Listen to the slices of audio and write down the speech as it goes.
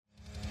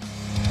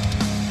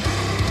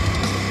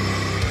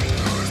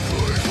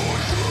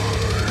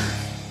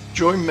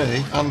Join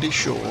me, Andy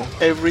Shaw,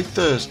 every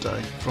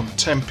Thursday from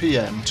 10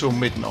 p.m. till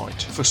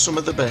midnight for some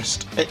of the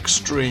best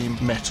extreme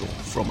metal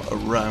from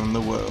around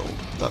the world.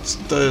 That's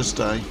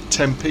Thursday,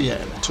 10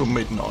 p.m. till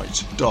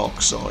midnight,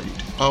 Dark Side,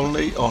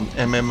 only on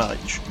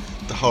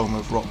MMH, the home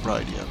of rock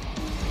radio.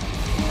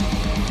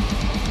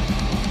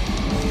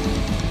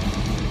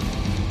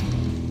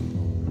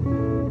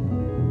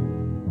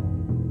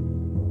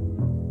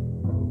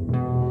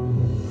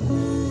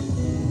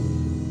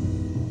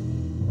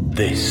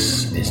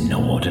 This is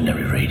no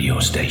ordinary radio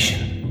station.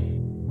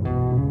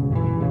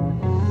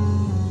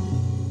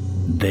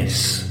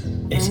 This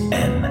is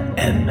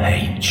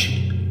MMH,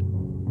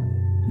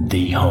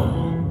 the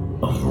home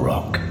of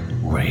rock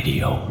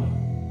radio.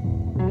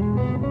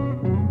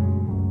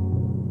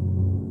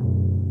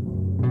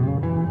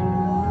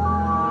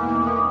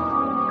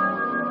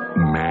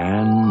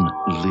 Man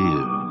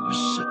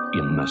lives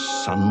in the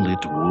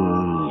sunlit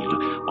world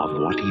of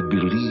what he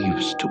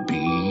believes to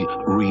be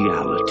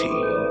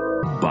reality.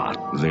 But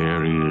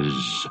there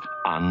is,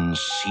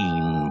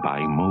 unseen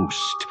by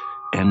most,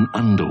 an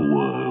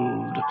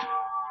underworld,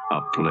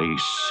 a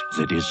place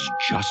that is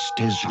just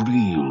as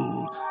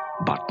real,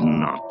 but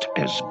not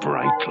as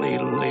brightly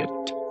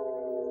lit.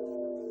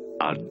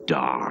 A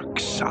dark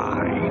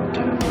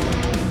side.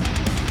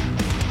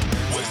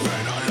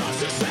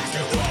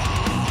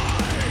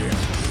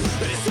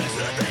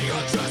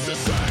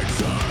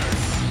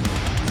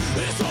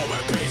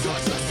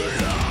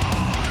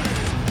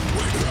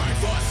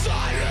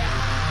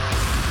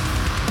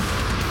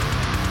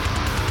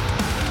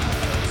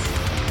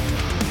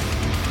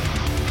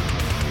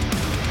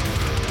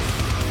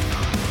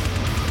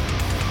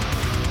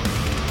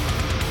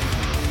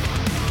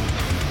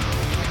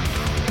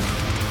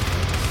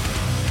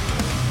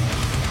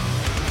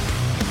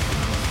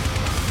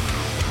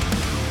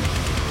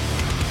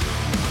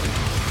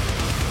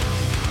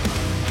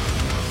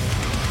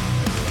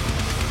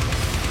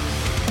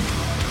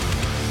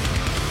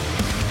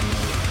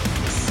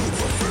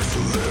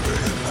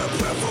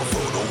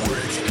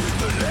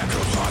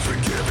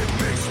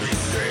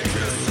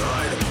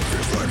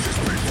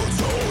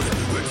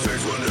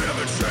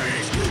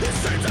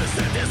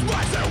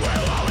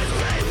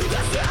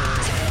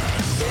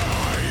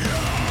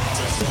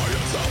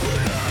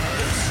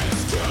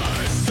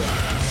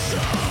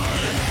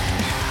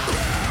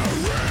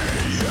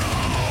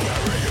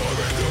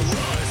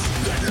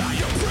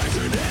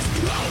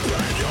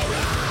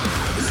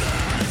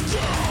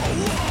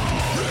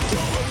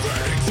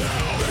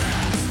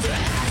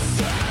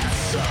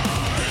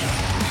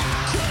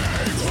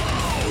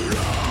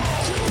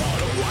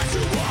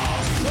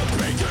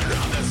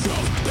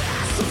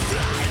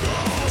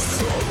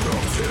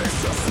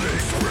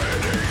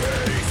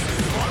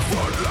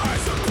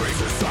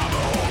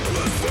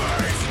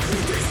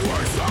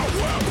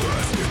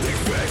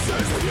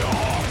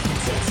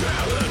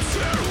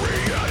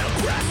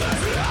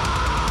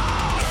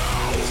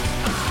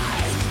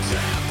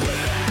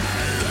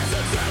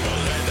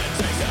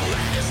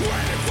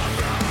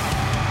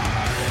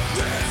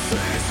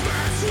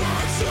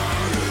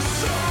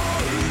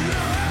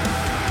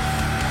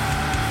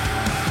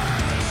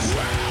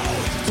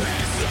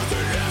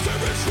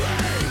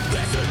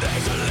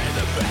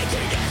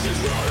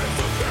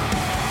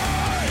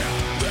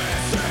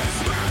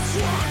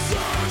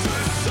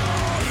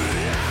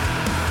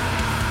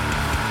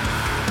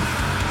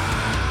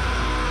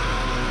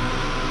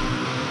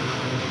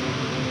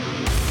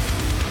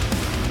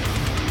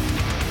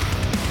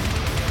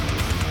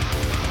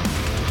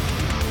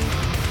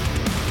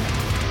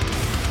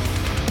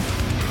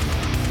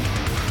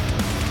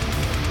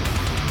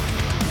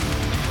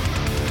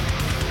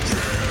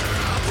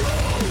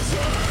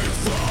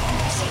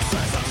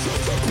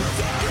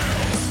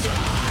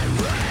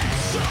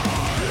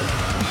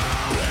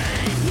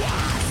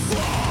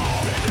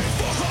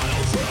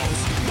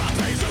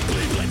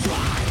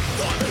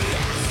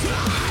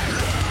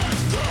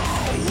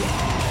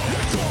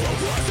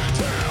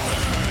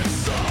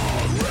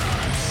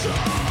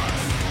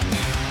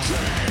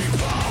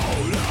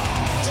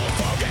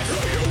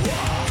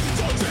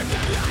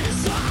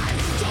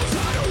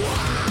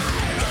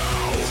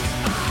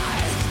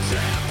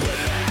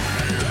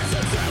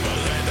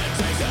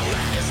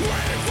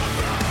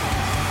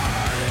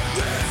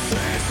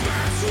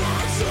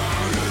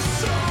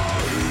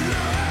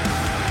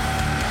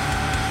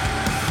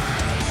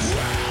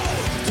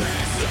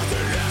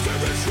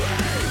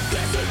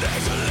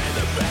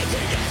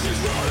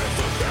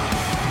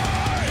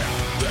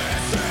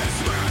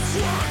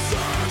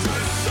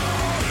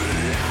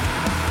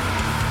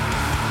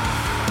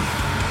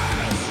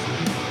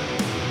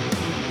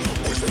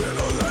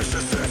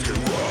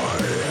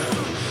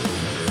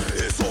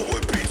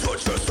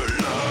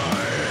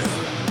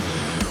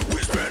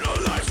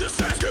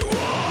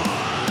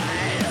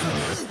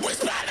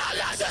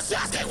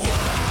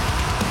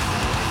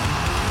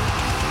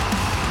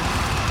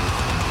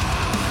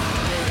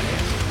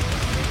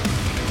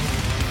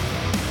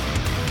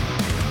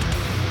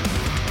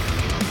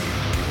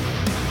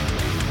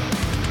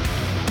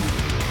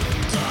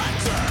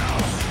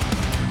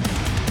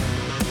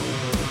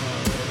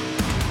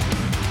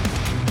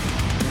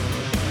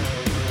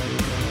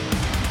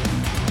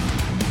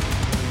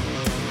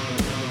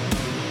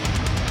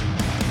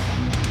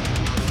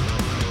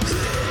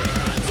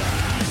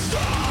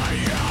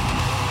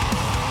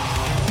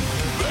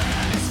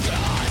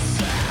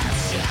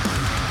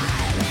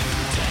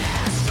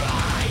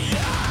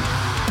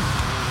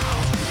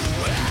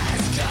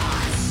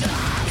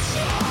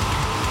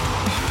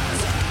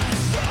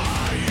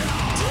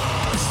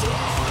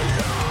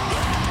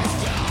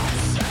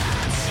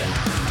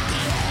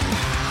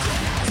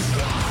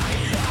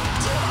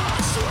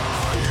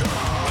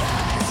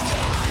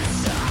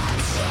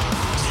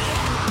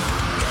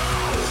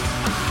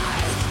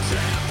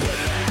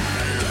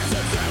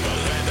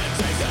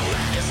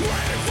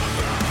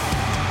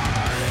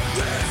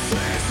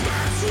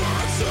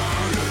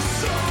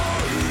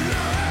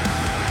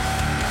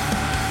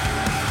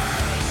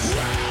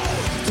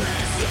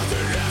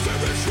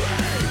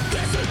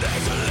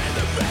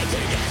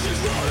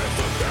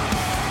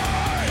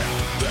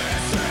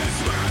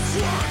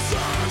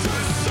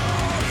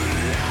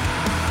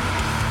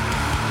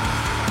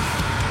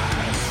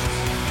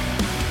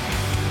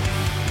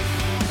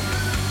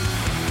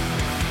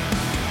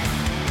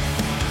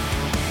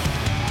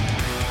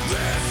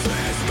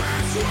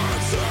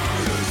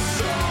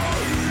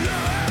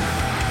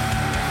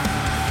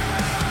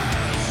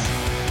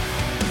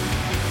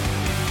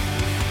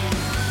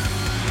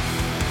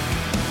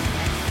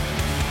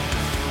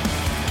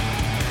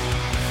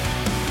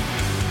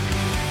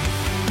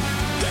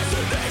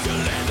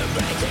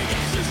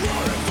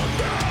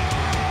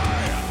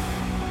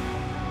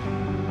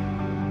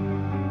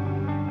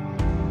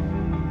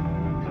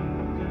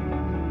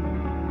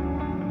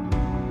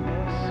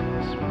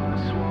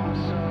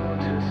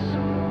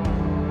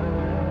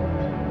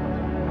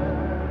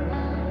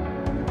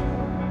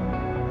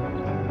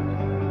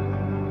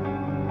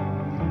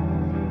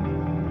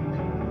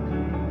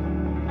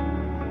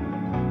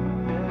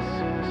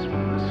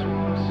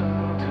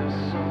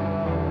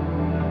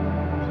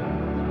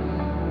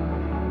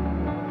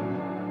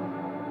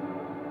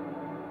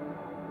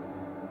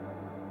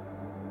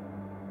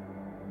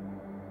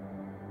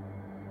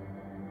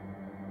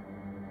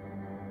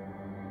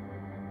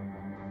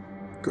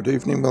 Good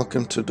evening,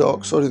 welcome to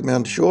Dark Side with me,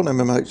 Andy Shaw,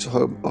 MMH's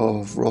home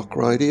of rock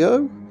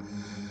radio.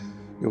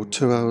 Your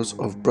 2 hours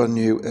of brand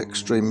new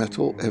extreme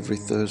metal every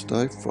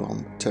Thursday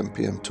from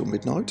 10pm till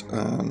midnight.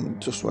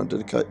 And just want to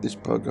dedicate this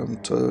programme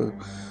to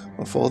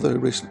my father who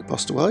recently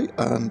passed away,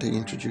 and he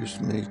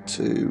introduced me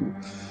to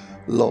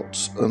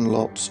lots and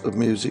lots of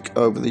music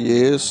over the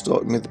years,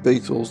 starting with the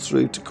Beatles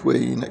through to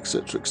Queen,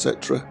 etc,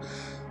 etc.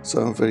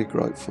 So I'm very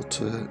grateful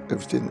to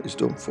everything that he's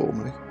done for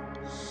me.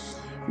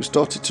 We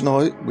started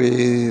tonight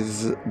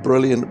with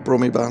brilliant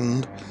Brummie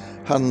band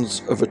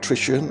Hands of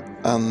Attrition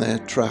and their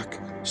track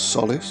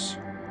Solace.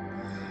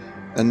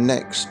 And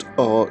next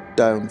are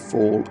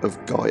Downfall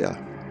of Gaia,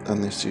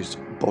 and this is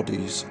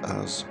Bodies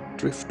as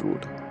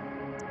Driftwood.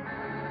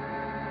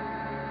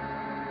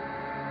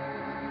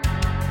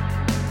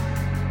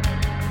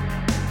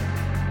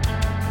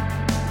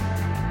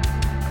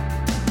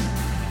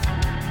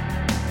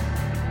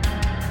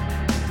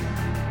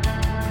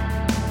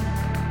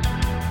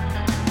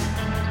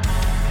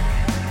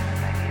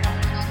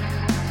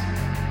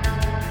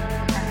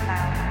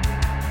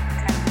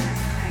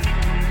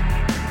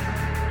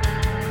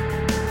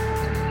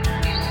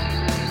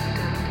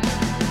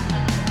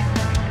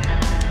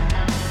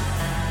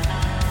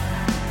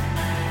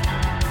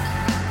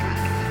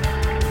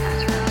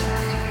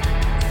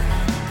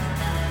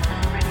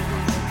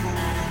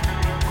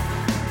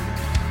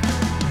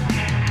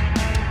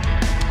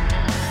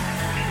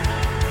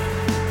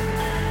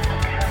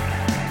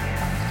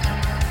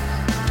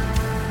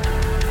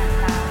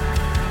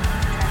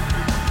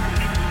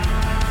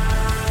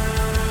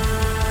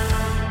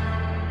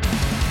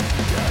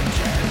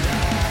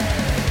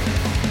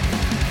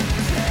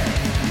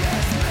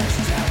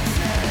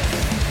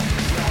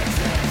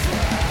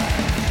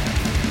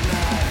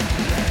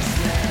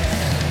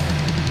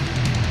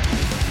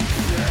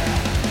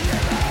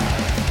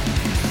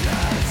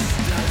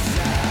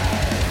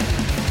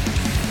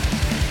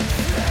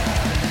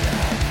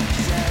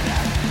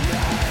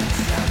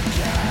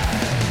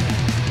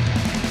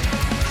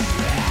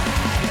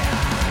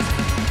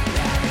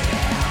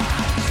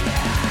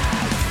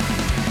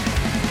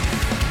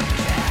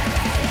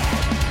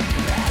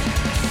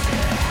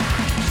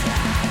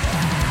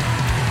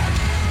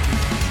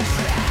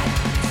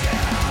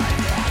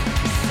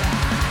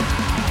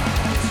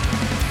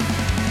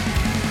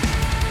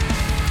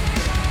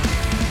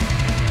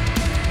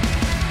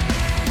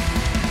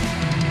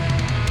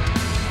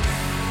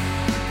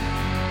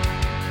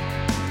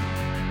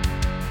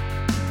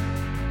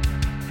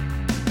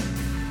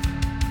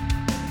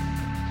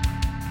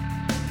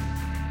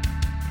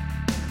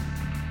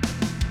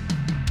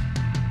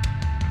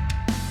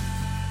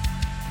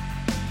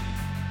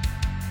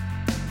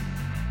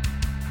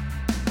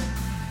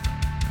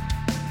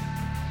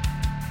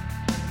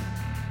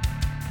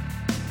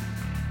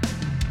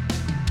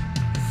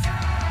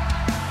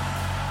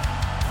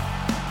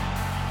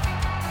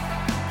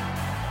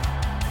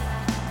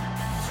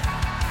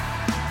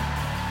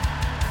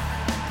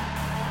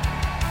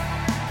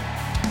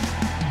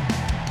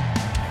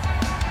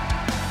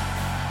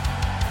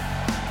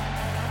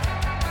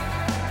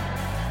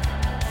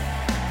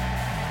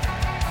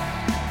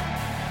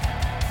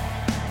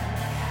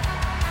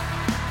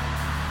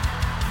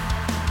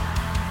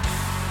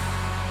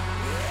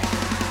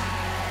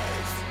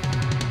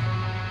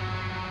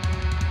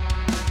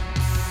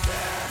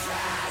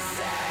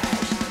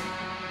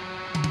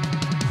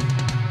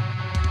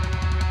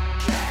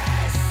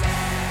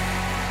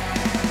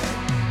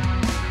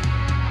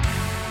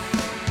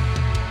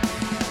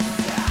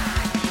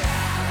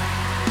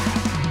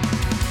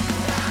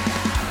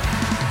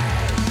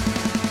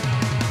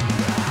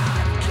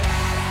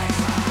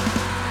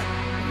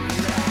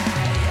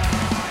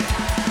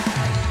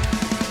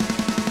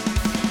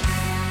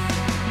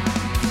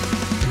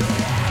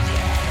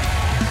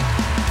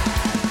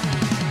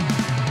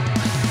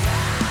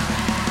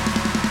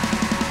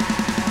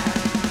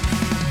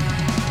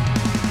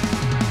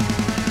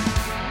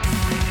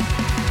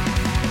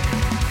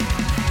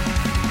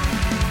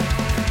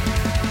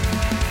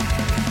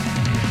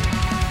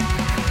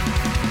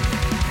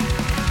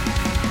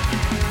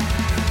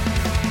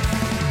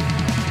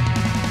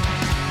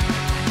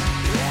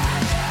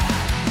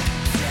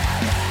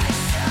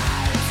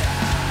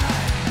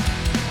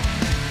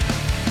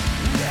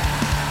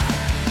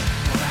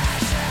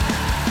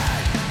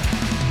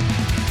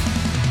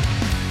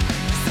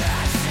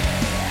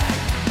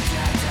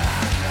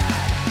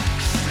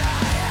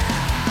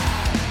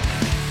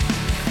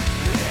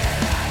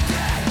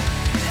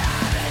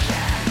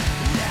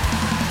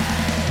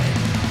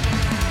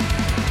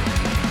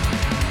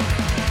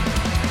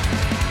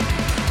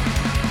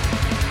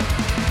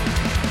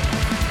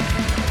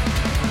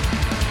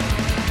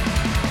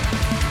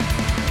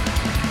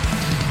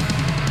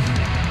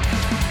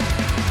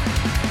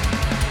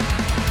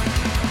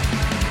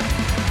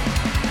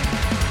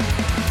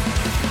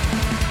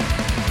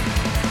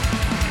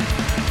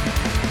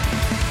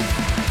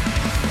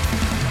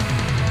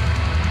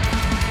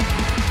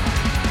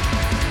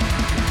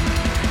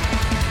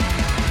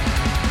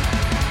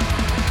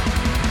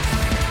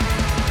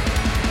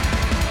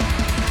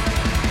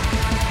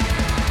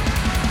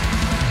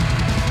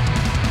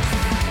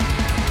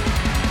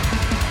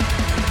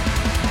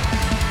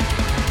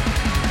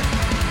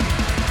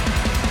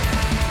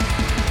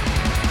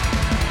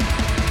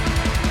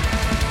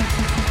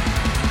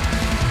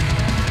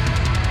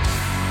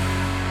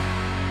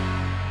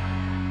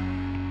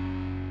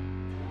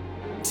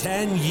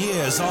 10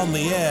 years on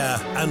the air,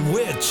 and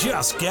we're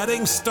just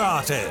getting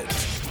started.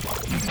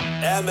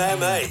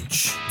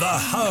 MMH, the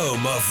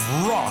home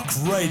of rock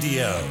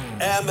radio.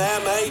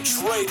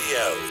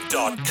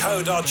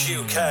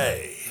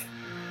 mmhradio.co.uk.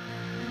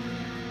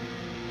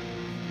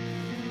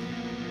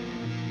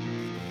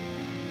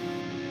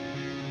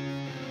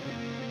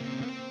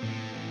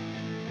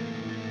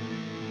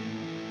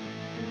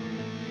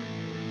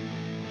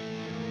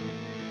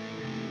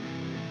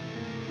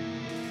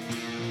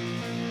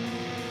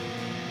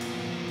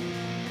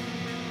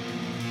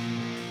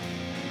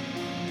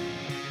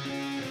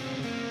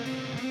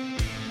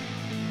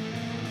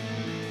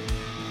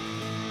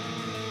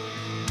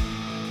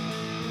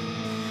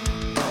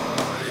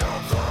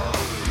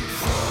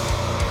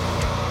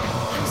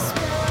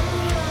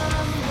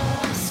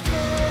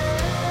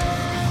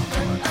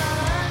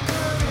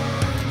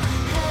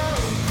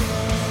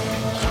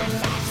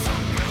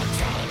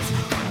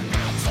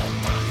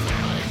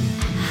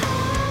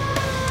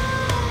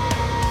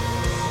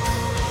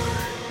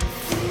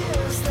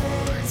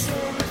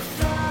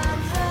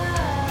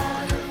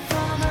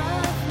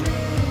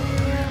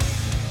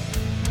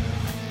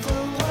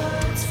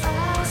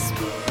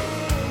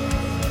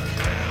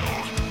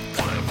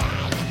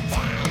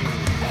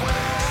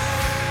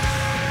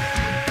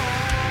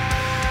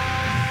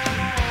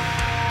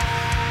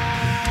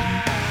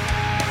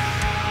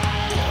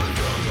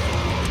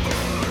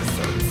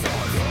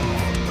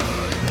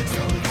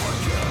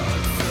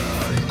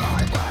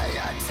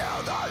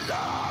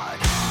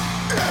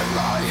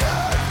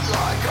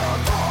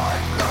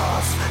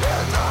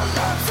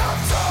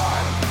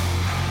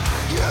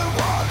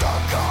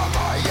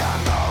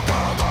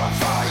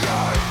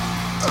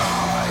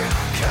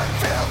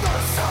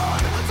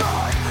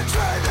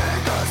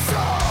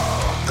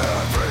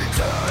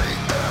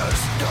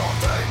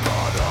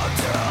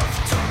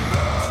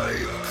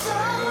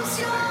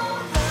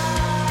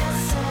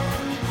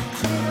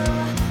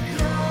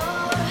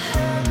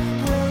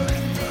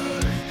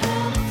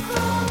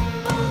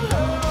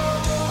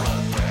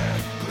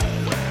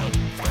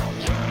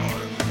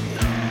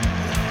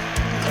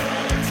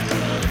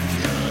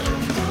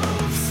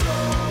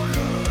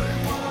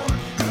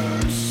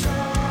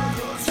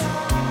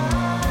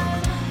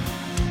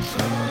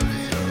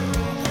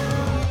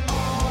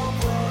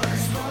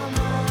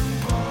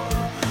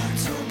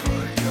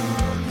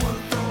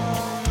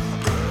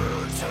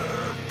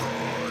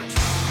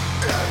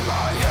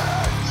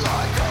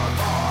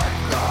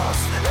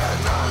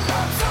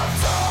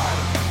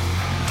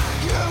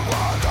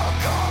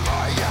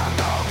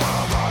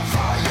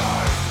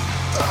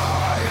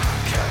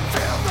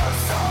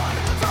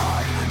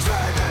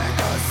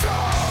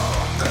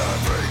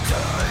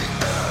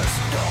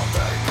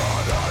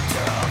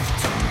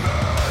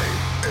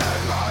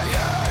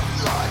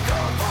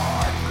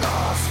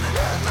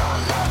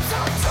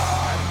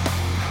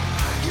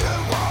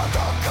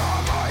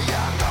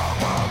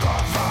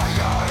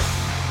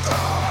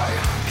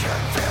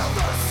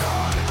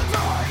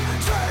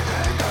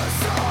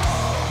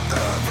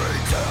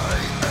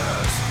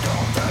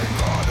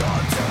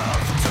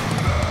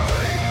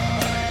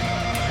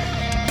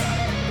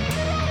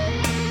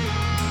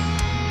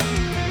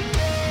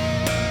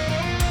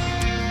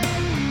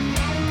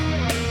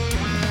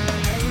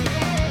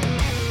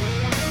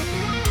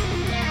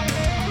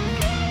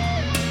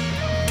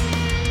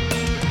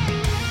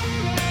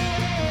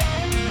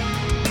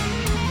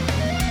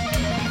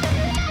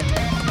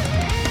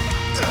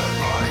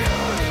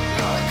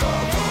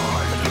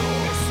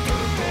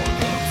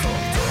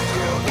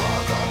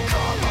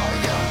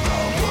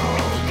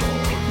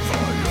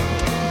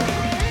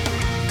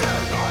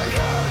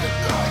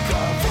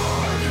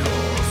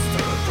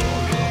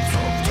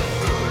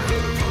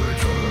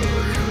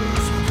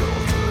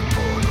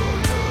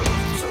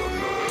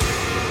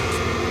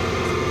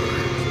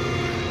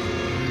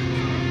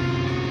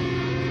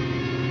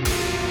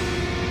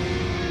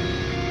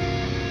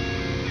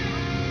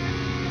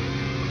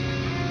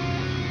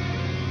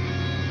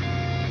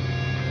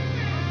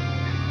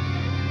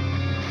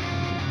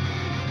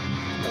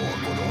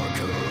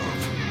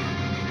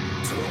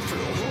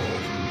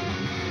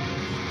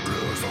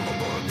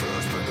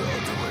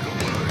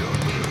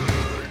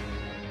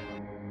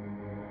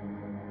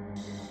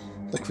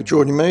 Thank you for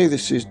joining me.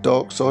 This is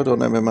Dark Side on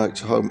MMH,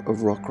 home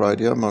of rock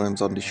radio. My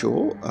name's Andy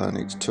Shaw, and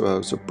it's 2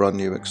 hours of brand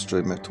new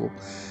extreme metal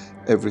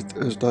every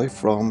Thursday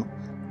from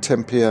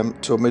 10 PM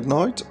till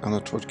midnight, and I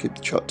try to keep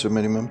the chat to a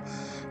minimum,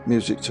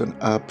 music to an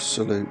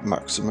absolute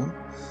maximum.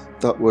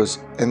 That was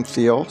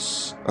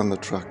Entheos and the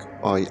track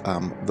I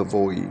Am the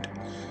Void.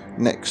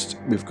 Next,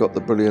 we've got the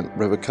brilliant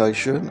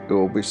Revocation, who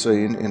will be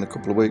seen in a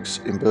couple of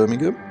weeks in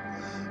Birmingham,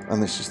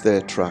 and this is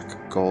their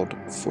track God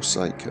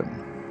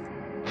Forsaken.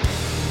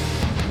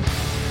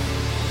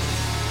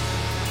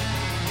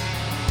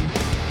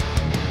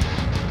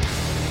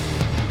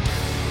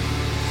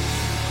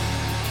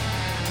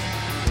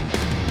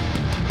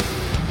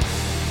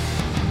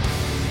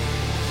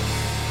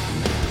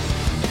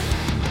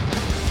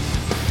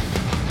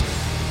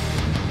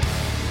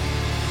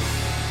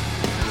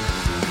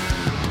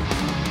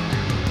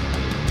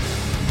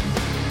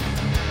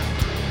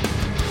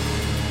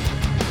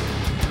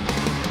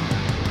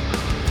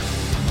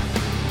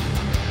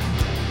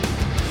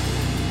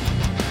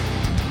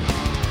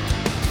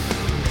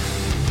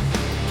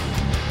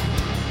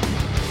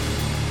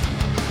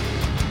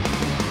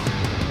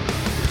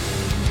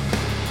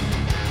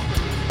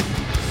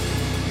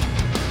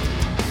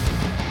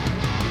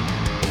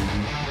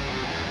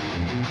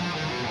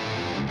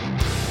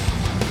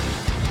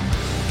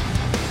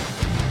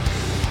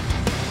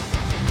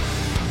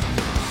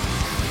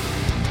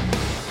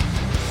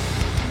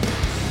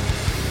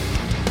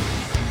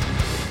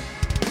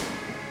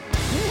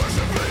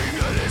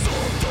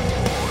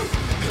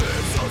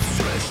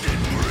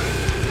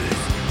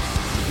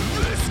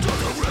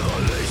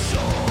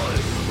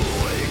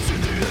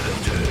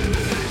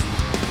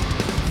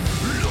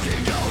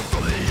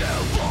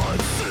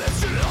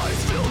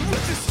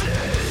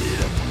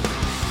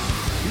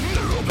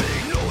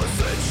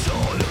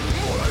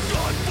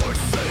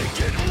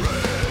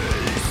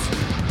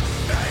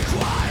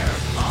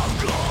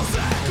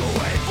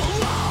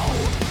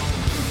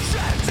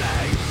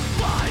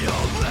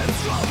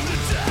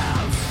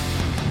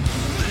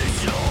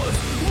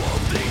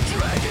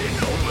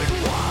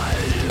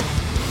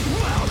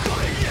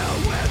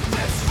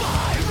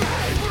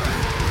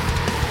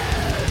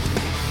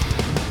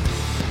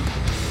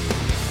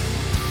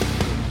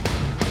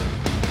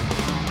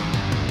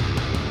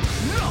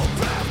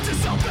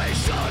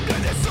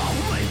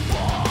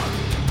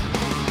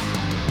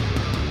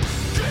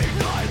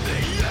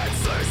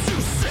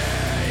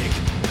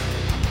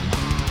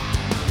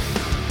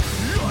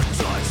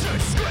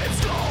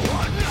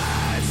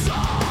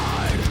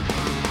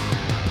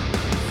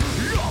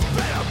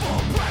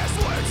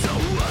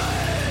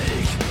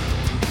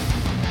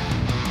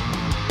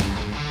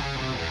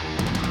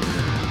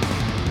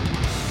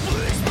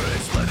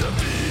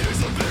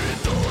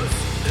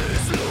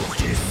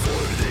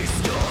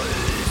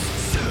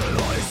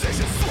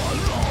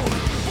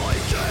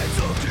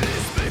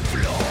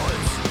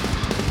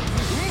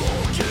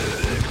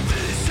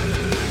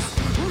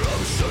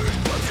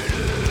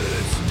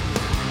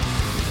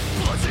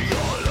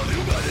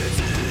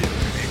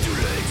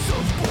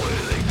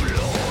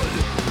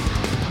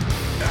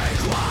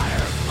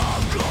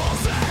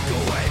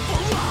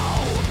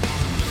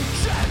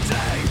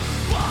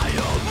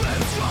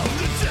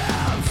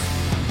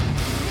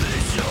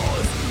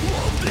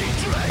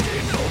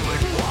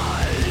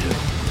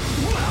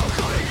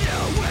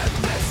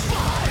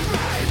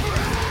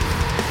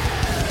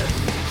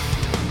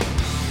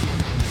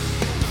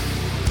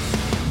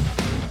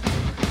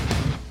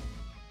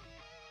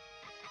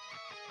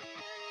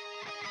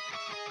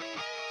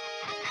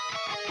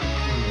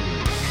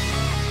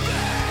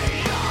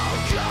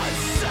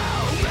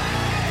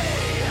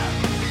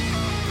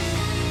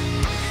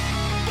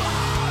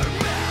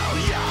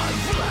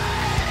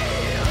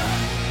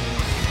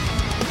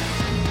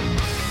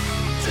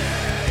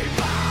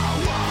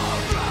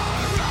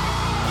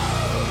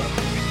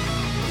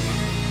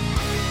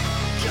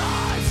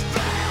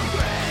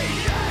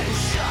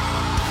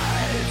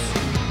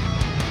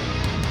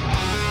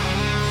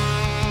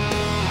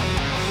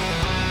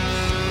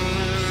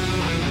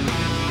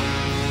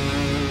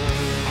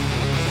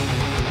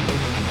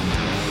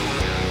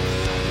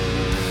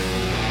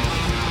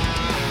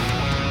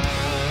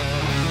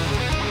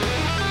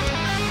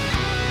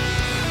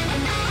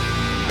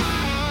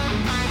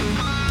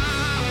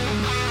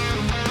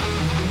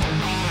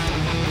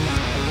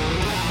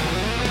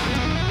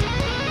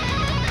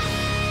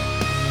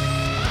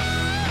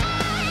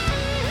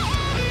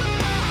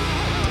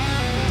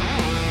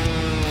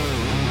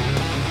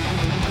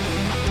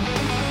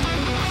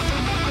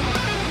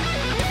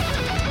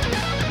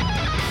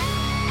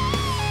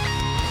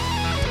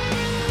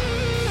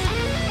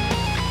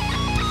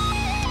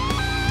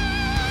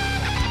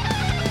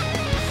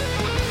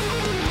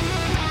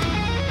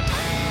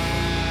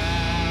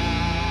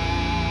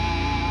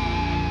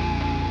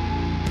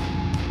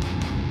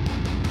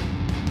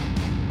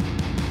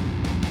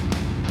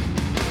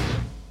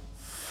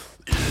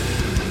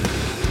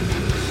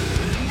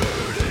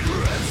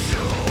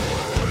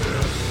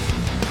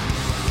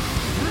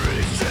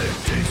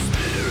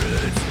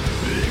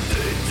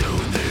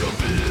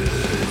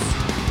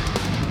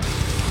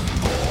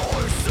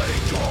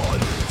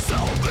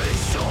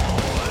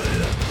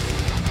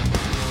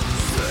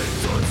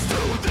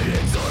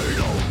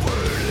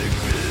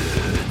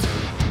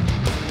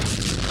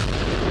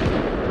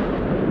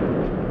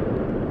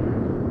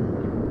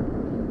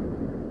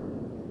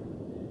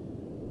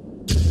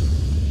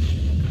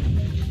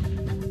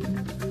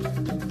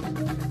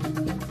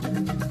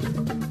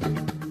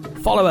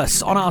 Follow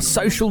us on our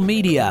social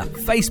media,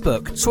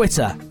 Facebook,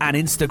 Twitter and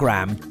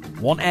Instagram.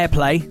 Want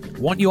airplay?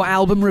 Want your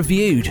album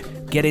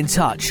reviewed? Get in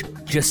touch.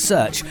 Just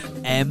search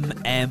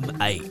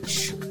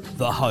MMH,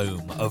 the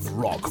home of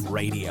rock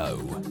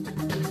radio.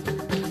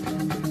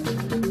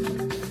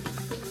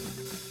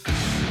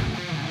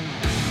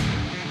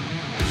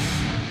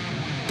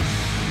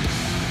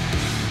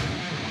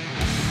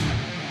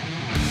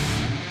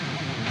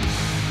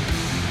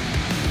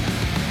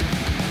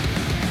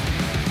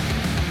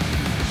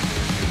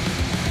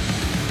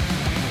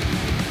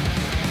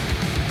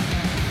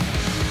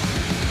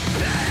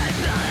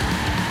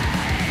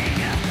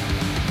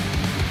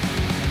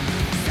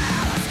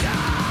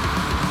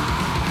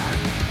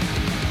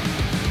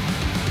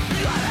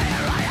 Yeah.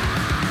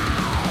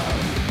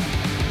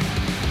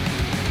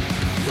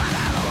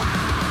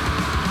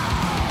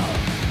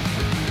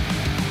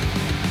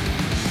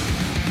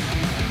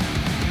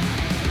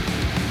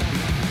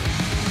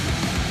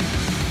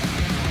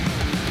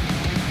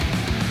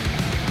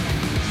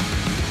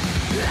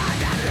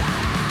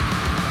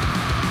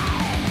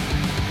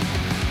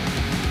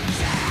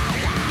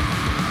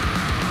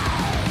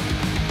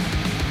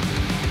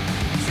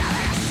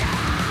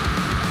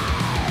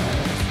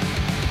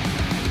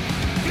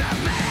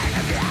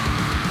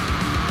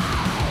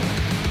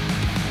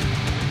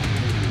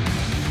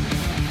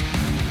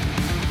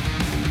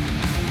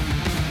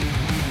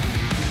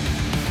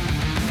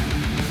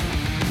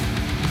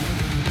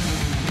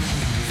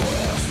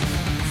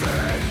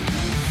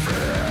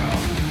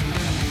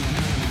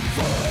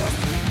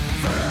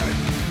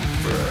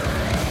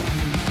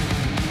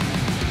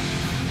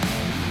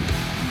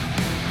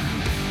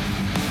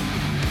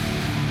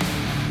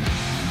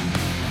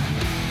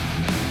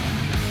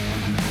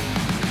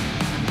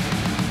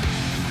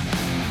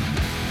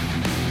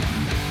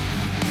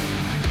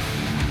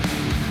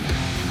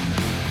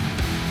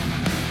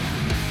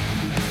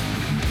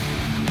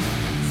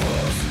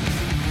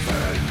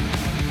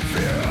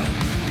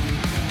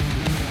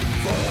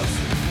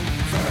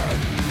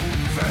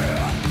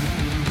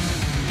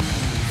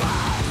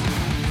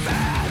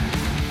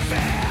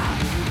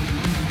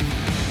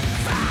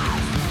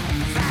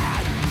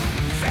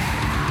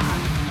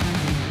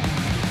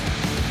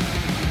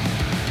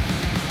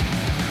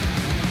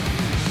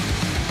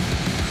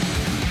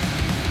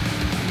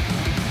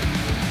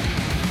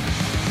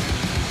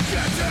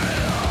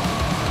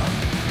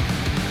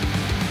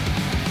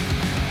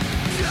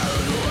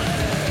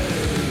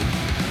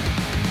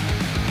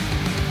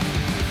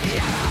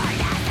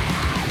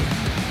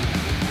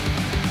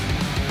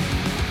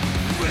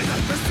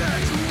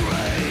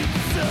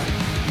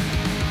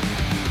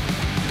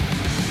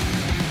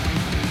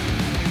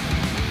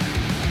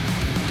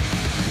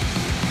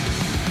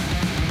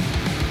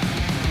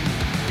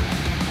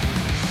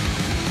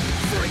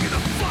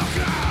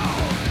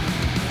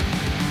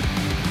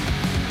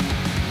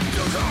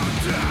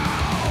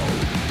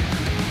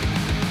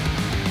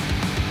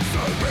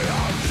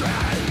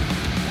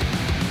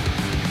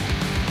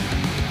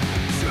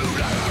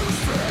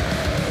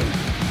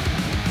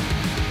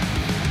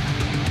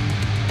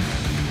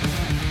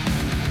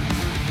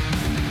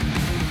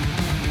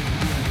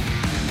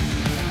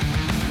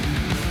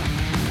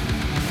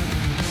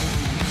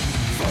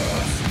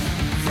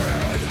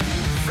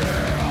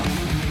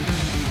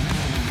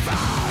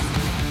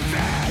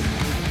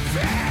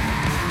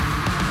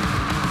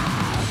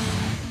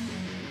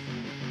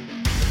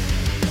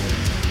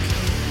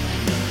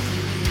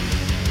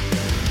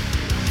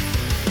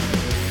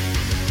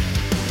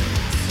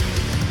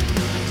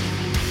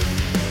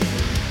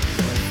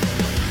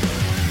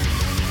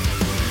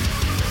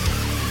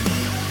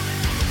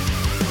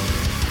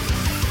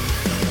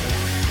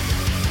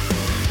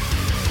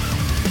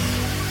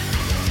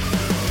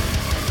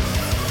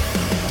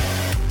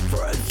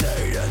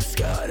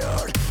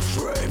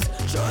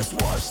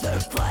 Just watch them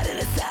fight in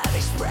a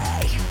savage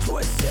spray,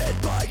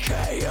 twisted by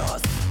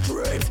chaos.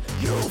 Dreams,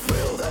 you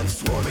feel them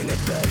swarming in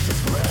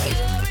vicious prey.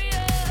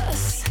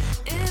 Curious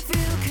if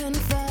you can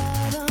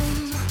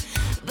fathom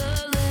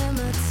the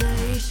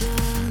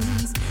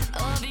limitations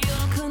of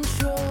your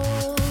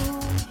control.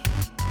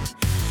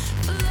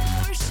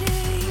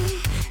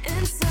 Flourishing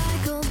in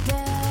cycle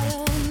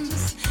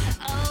patterns,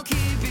 I'll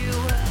keep you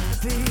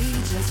happy,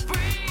 just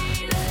breathing.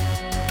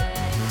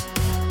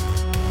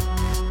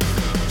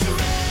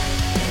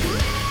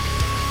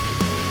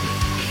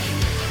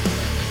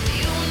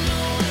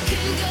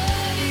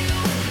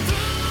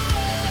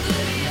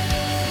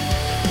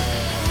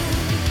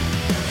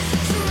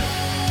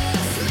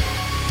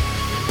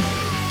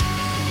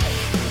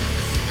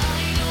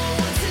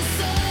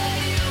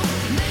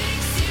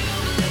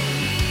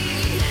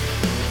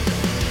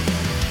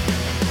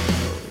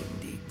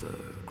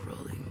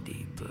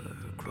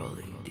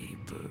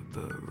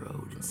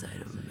 Burrowed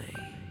inside of me,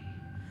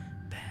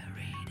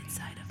 buried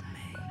inside of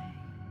me.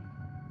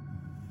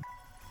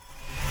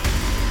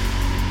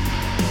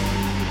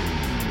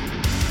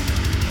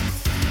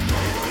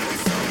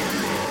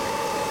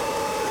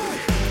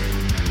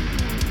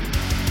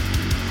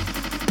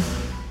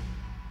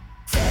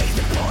 Take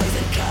the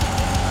poison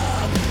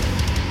cup.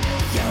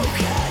 You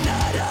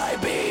cannot hide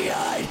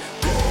behind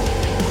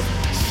gold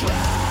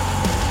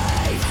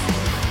strife.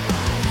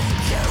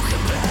 You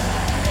can be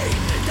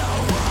the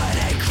one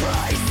in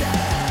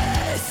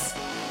crisis,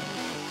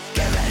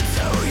 given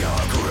to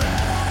your grave.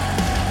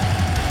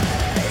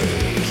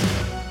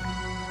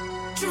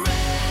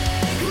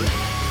 Drag me.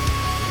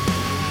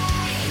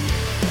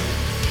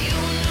 You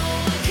know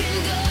I can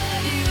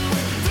guide you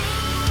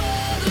through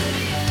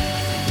oblivion.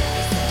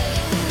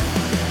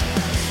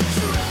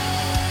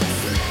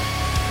 Trust me.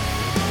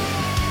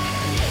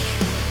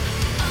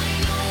 I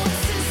know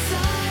what's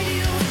inside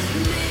you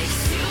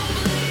makes you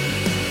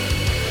bleed.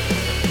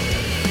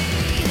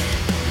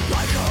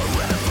 Like a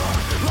river,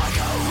 like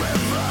a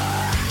river.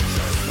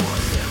 Just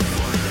watch it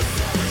for the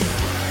savage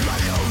spray.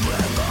 Like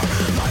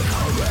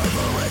a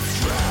river, it's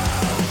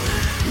drowning.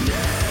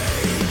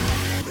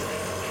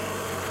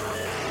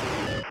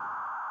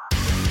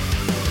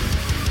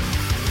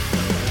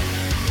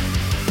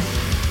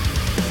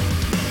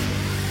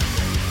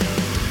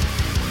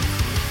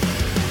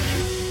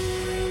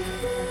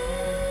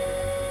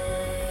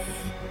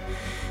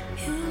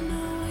 You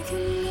know I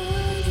can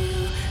guide you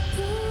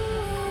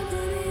through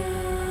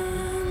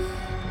oblivion.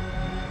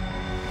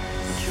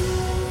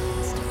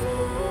 Trust me.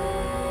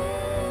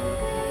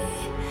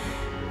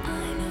 I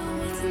know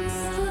what's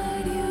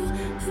inside you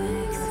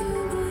makes you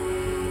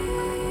bleed.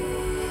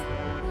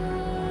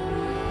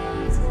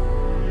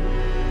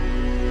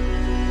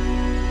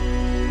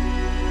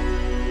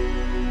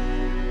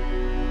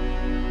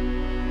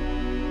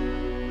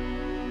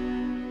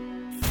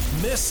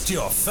 Missed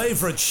your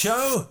favorite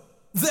show?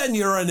 Then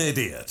you're an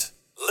idiot.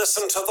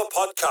 Listen to the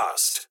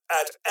podcast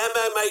at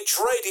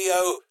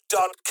mmhradio.co.uk.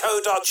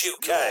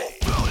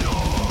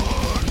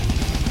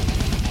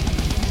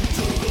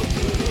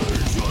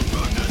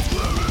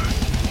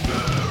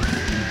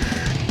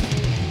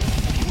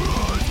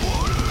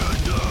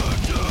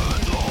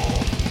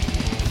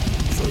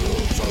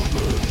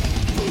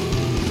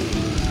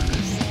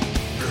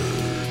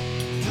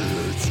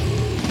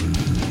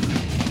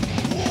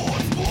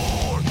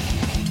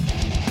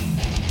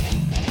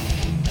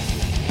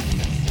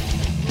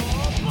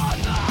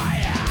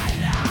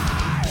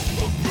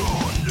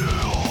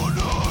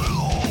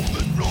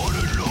 Brought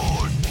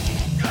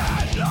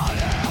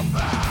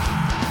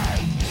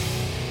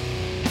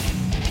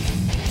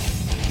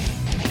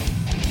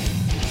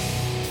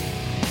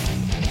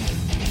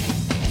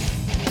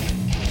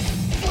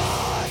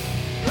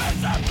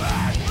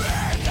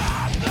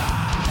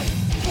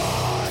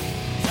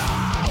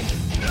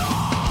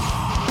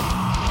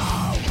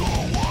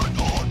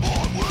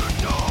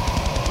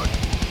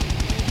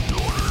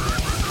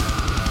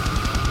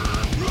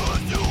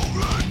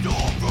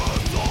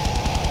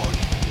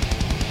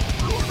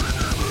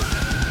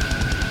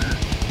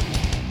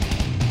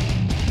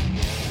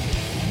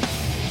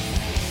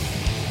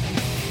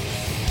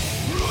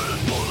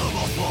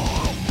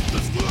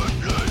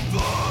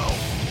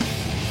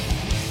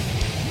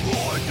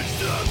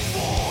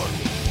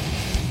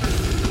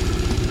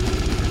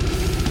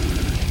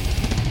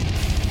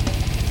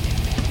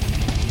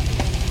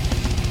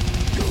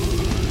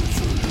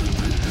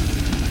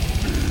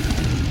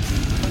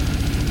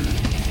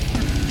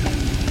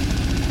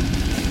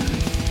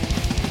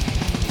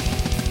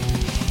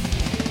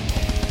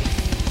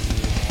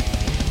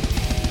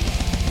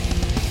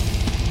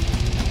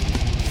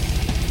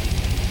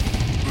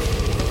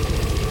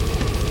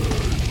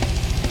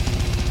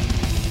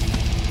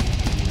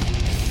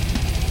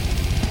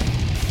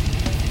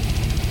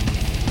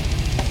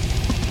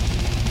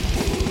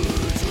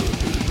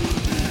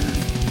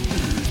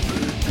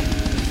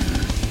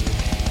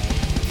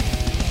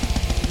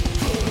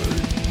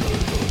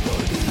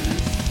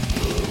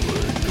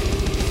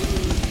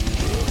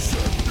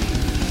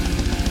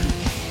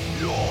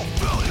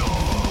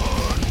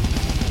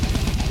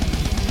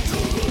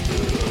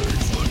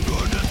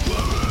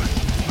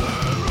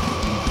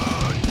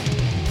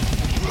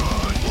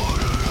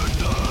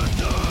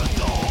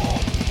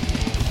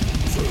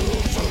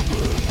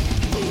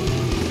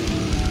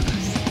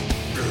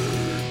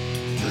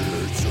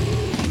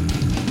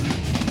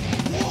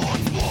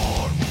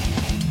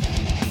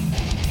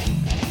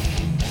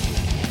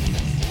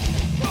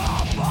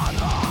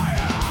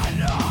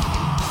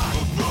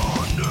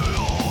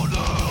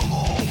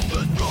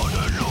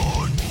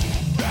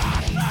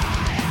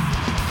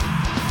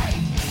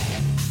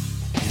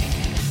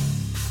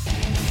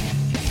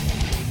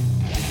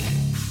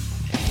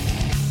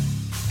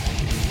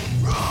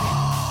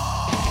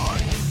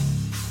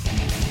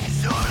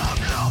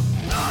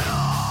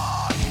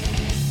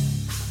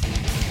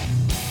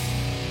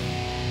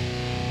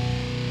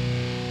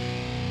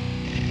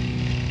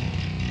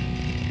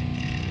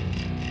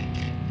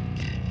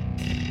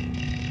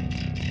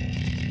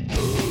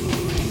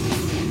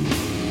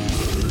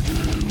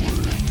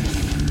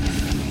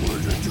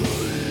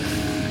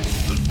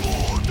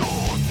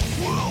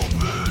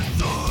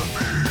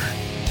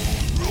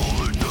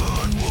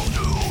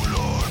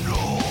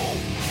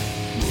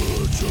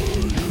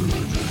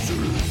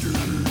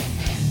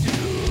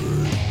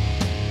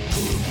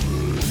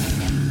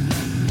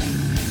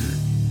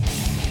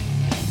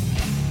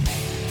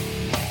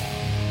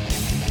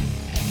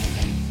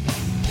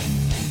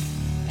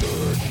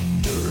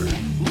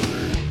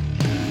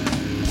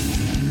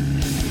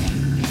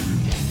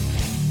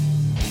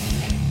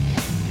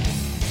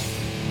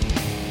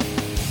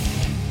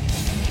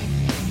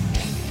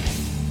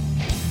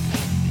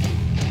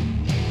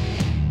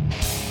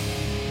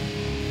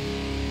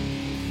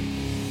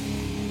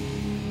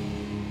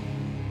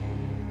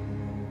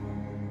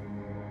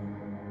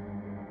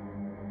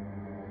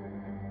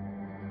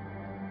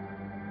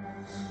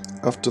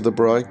After the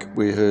break,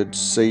 we heard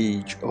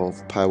Siege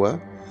of Power,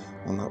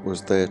 and that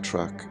was their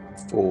track,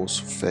 Force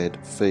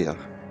Fed Fear.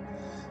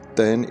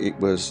 Then it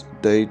was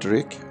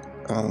Daedric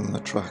and the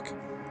track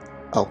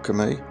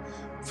Alchemy,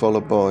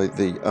 followed by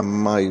the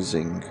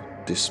amazing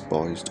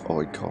Despised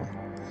Icon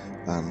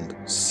and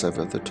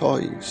Sever the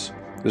Ties.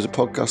 There's a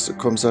podcast that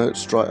comes out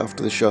straight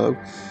after the show,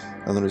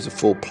 and there is a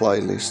full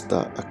playlist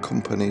that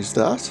accompanies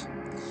that.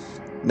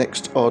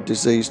 Next are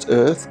Diseased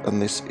Earth, and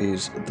this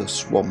is The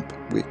Swamp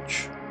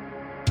Witch.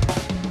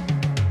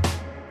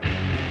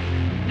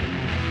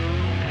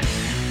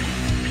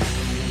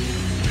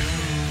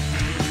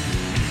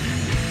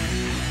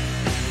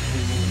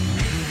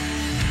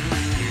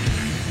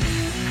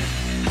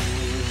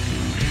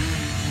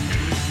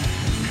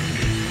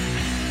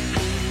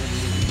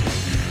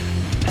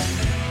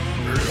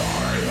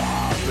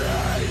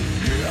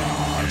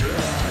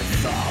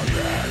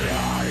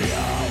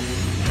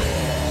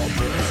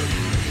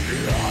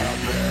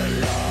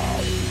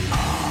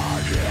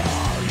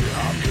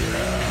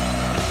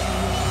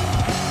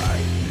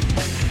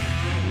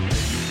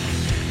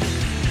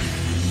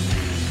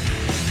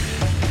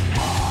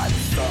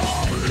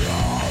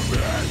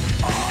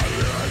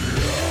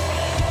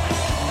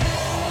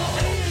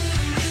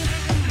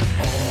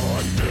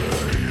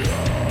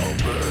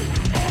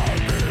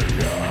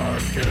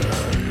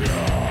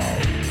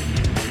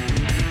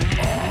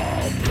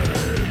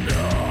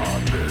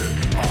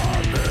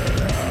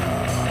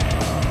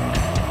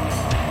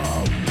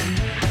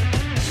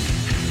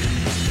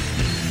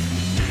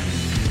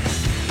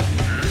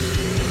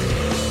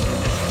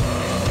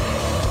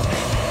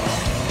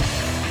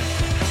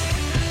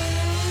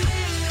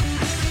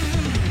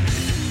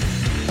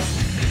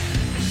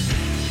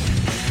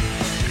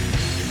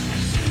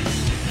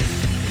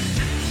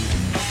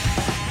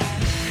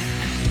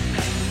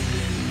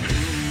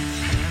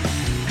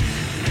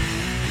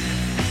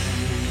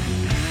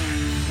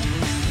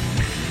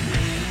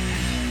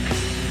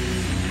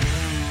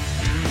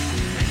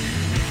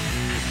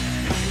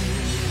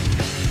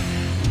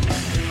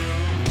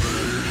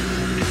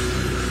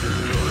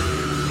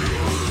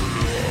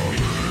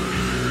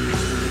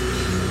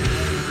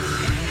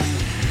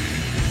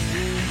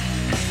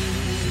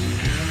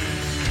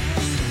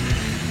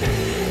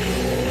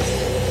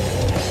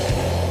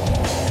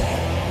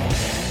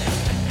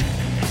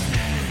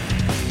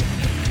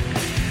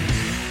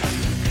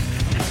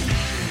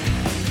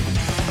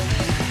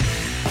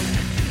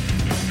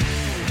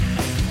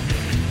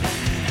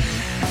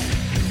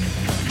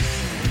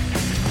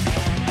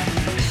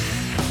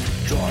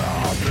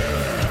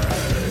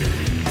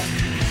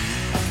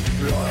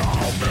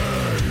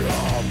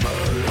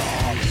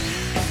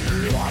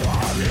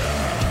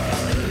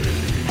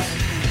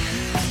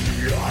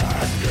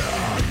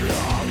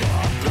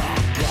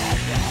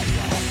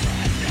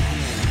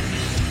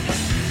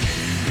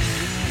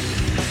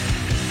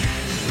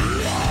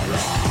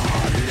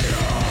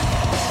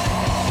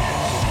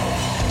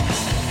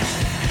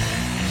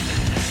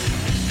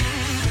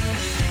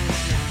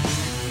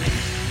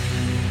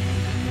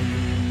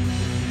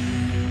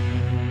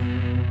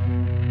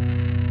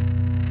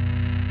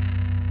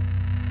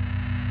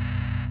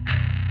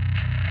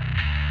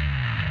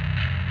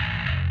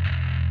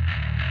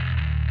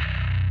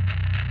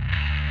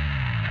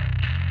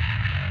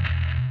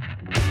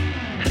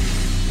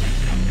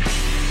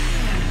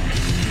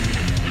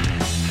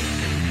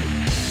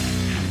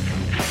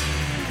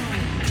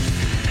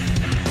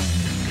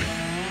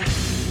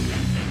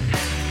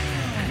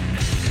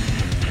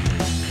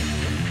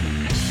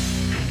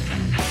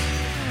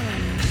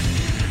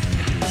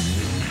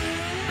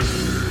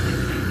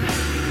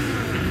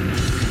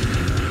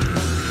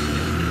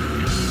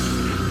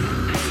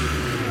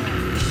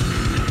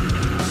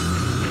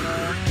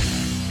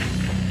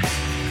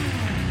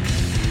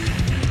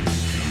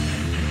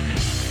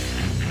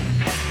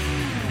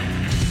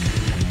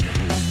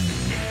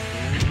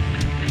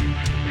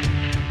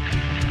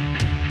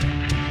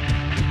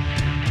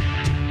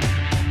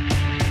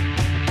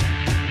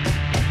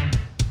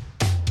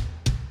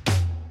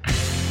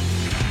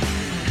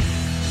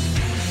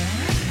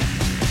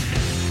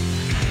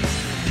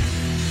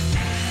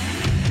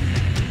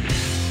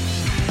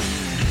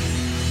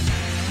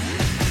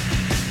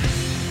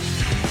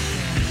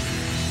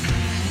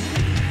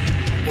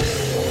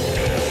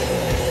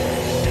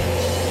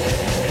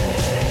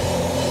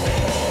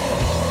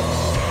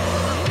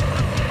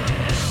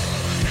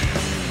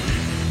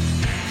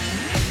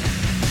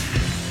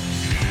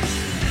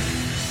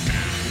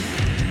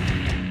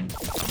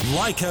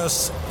 Like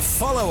us,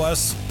 follow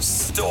us,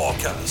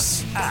 stalk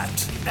us at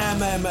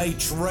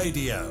MMH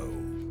Radio.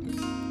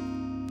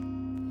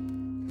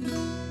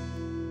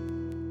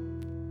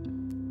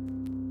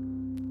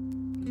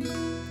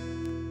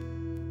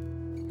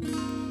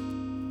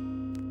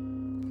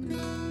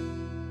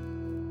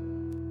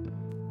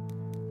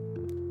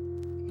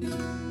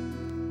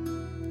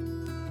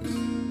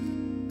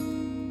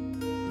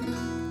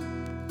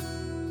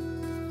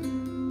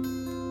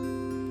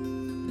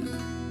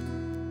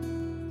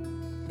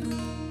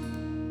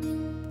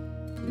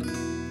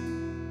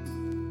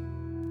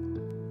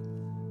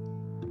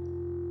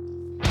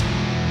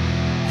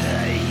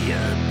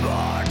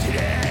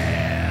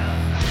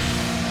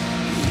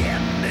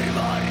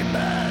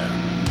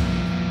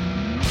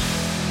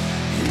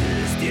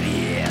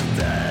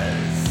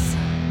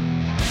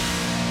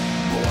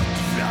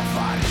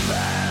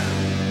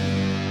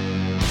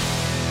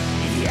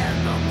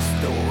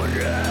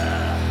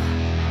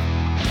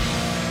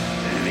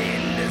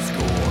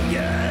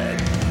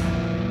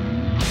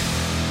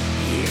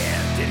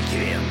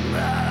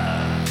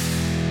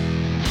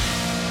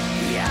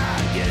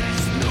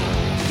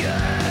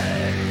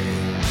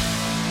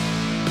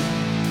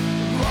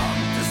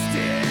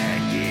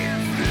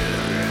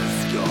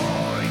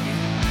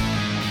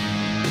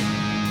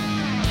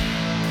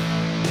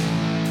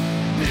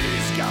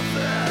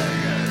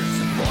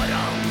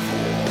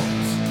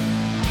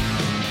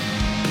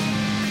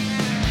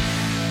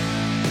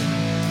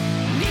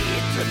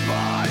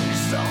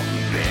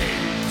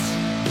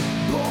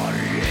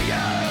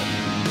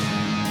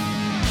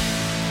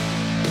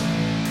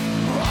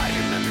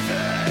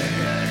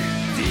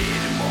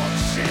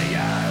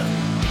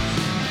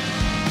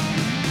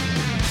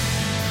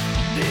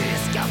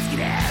 ganska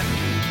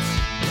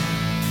skrämt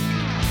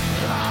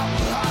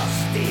av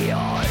hastig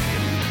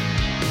orm.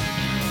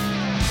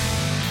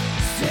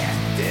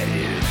 Sätter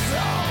ut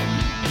som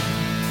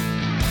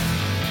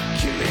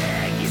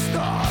kväg i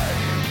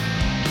storm.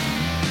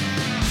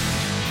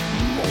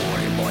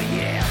 Mormor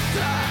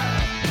geta,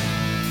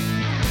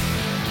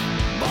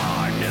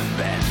 barnen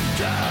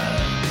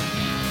väntar.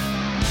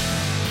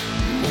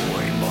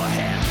 Mormor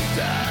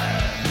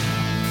hämtar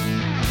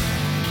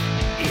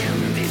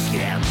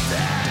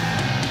indiskreta.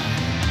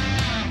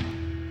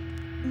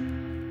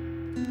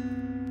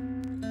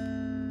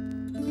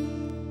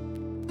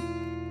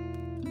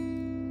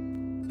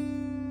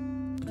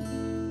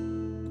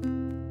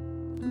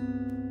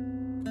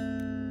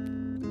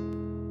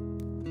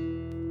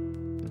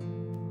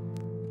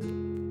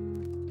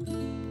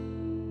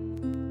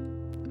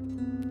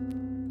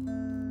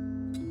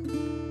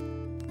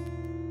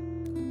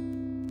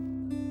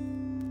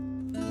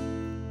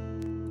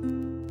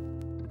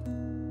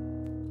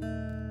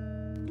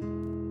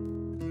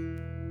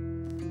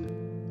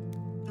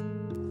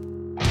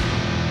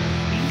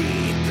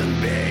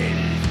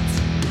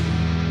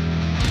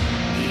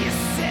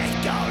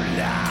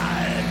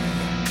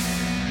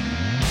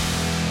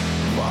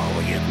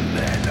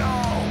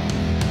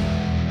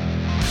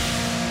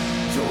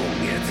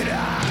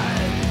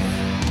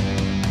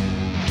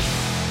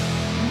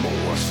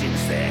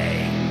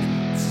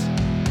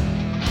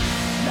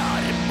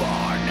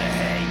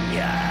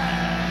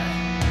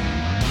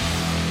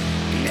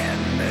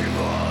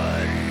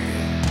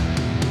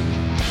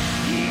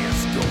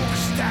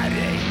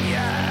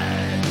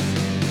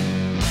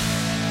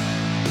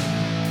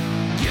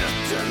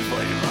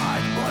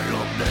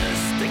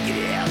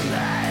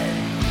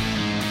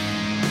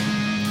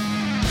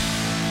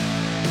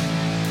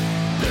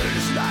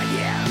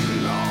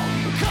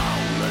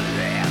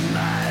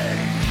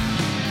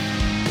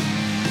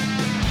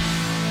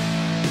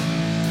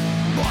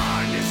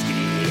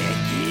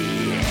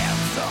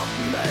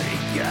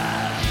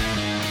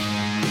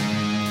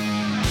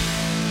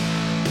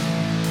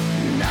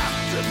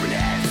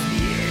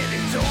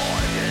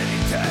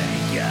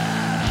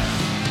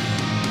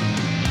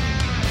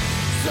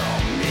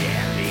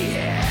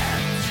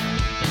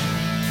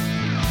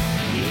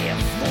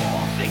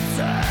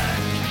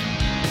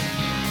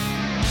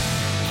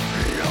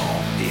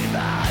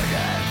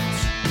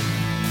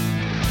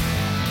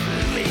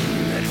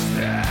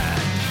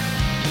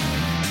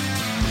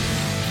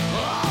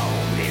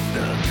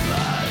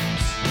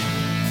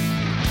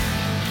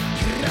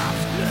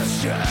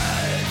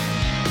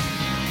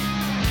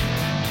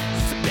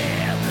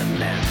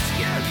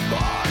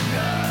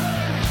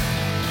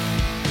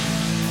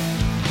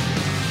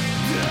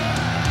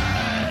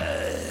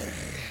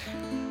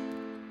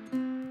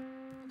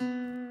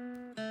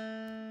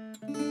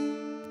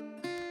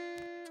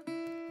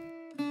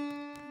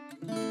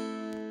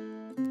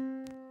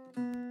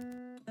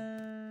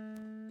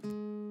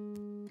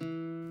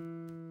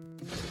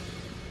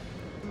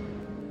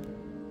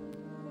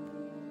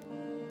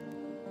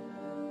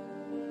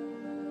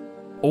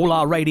 All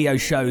our radio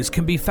shows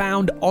can be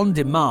found on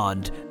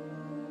demand.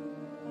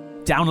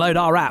 Download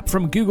our app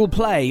from Google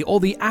Play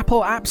or the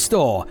Apple App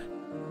Store.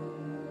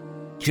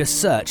 Just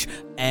search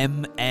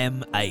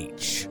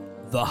MMH,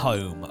 the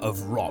home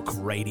of rock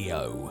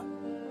radio.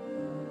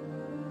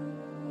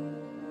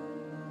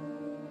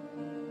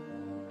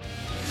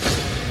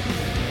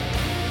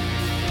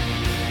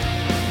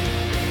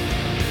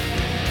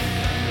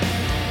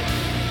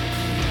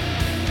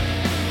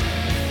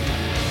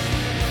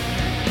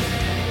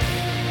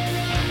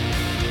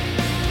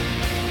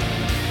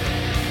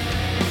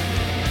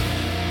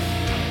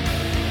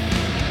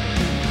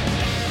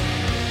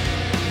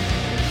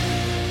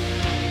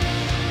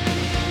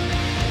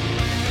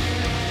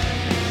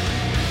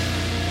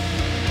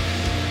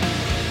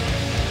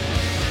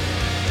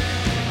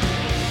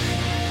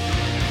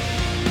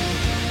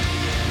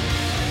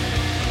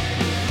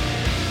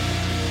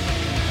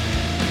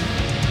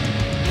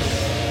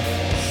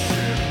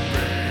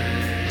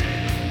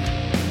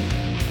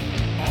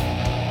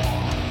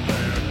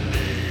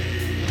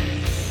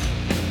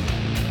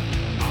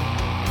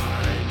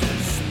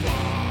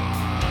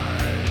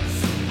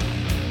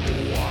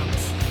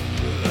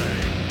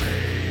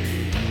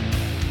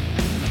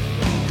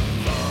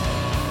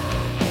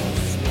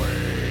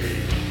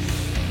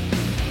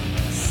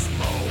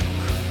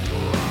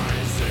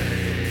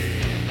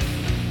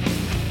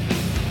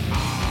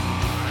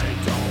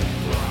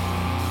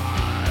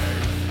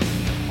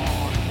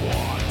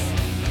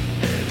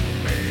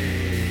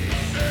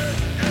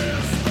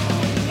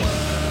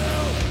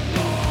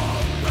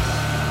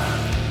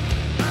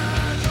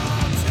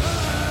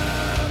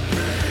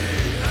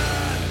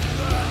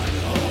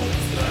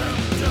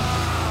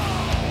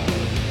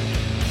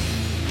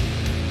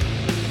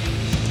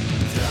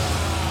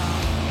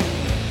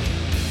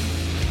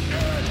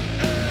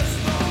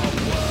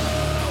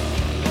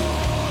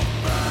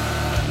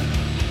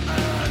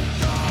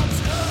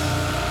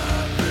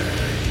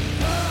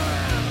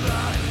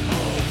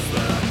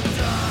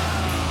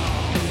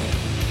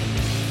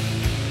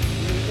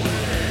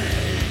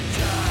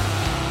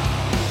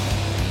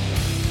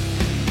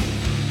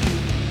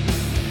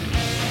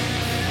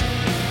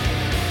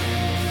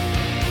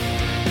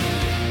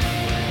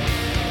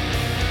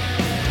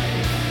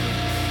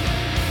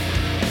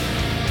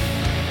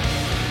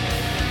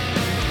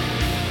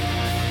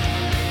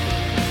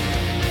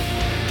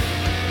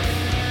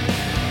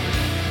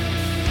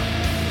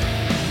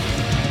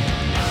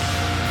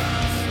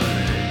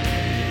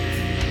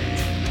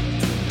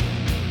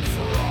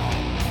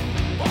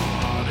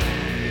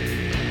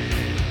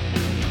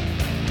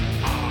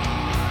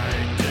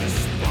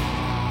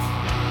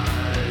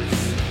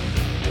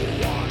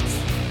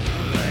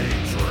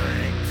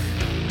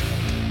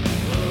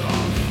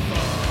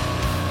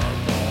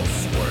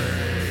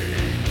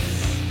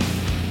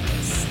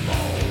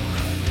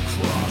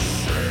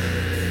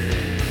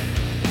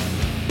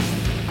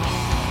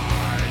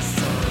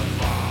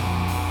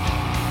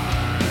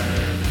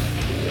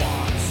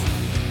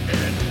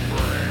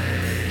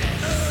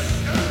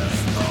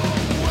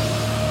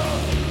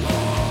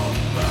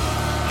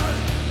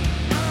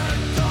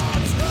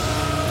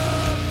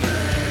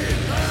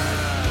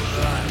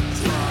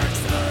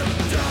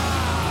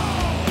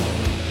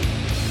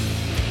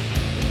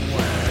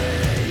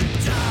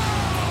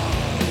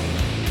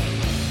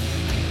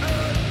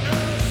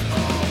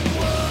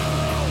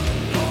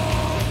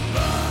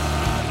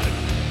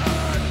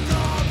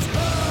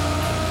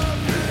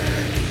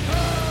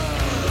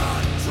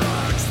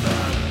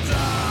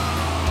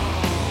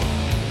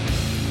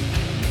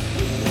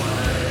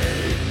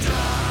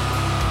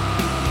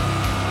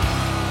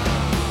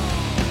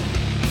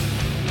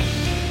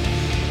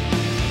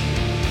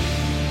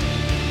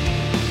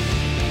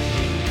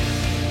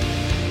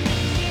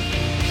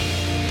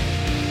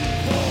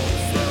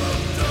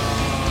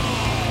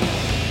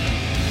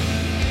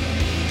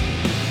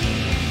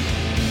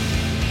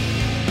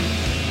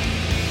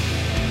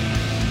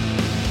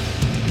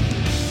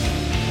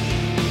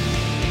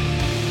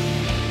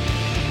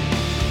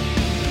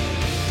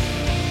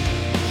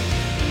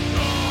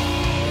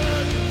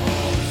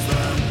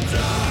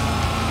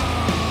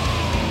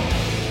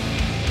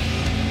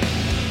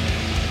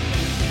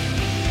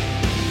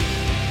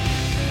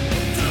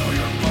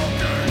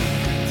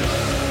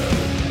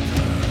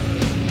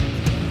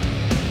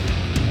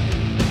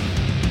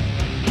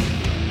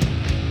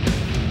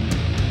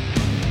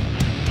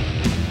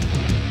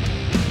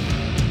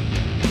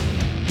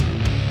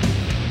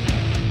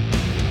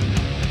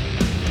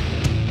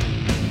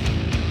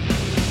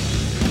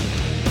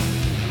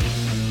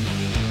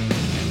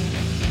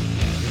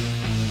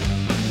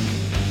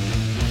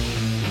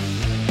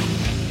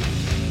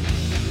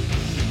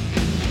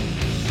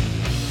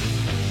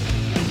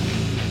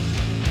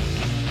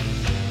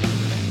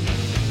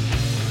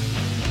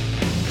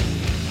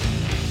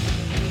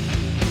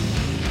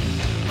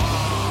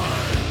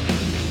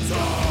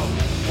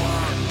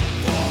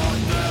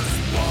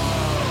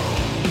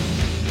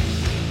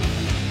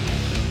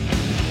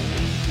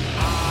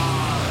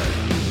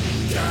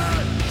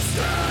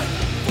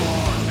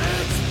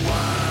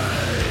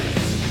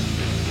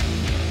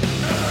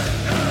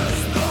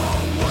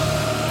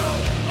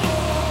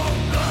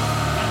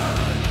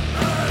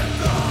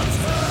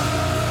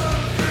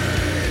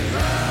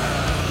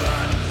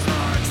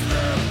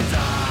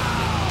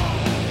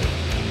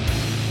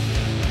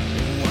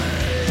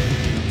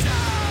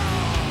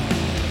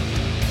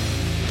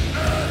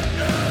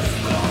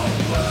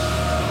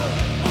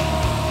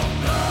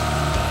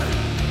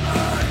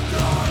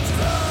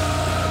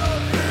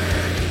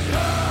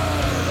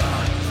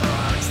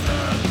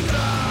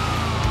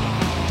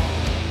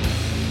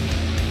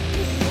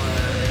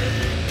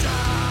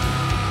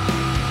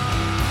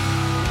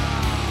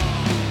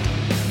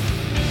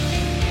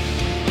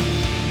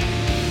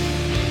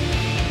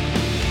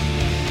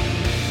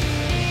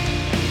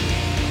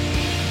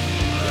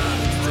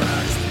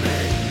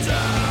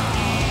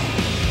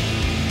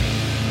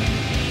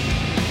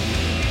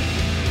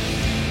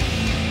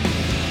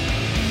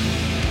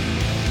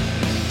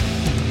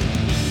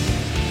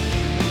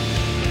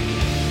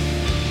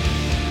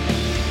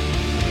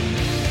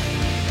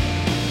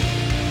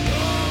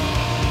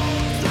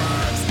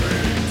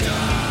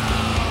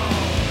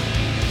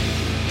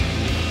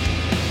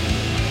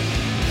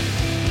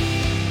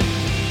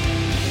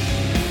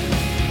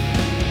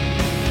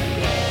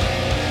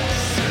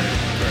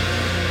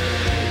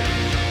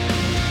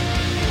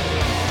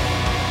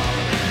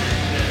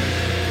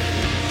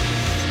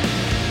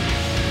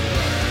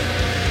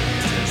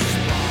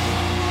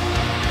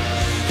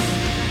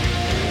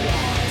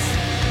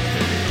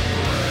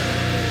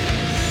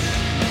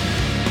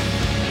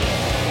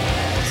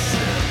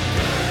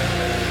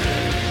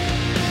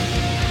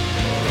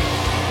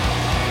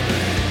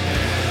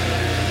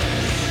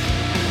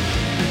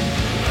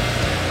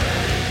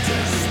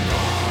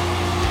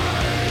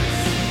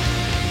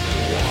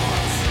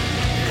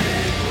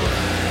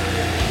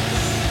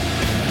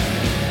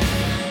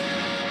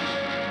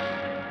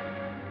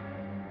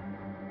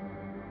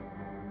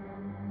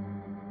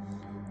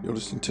 You're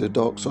listening to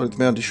Dark Side of the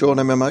Mountain, Sean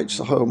MMH,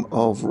 the home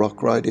of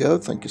rock radio.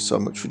 Thank you so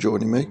much for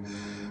joining me.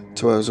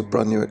 2 hours of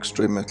brand new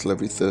extreme metal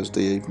every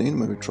Thursday evening.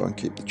 Maybe try and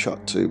keep the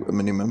chat to a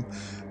minimum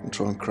and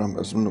try and cram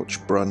as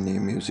much brand new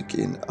music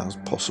in as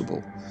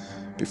possible.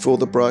 Before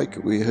the break,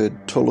 we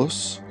heard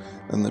Tullus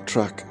and the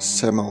track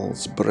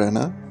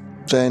Semmelsbrenner.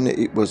 Then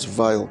it was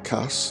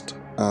Veilcast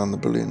and the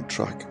brilliant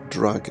track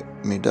Drag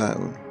Me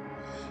Down.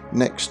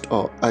 Next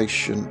are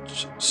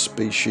Ancient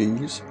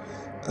Species,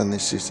 and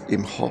this is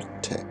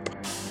Imhotep.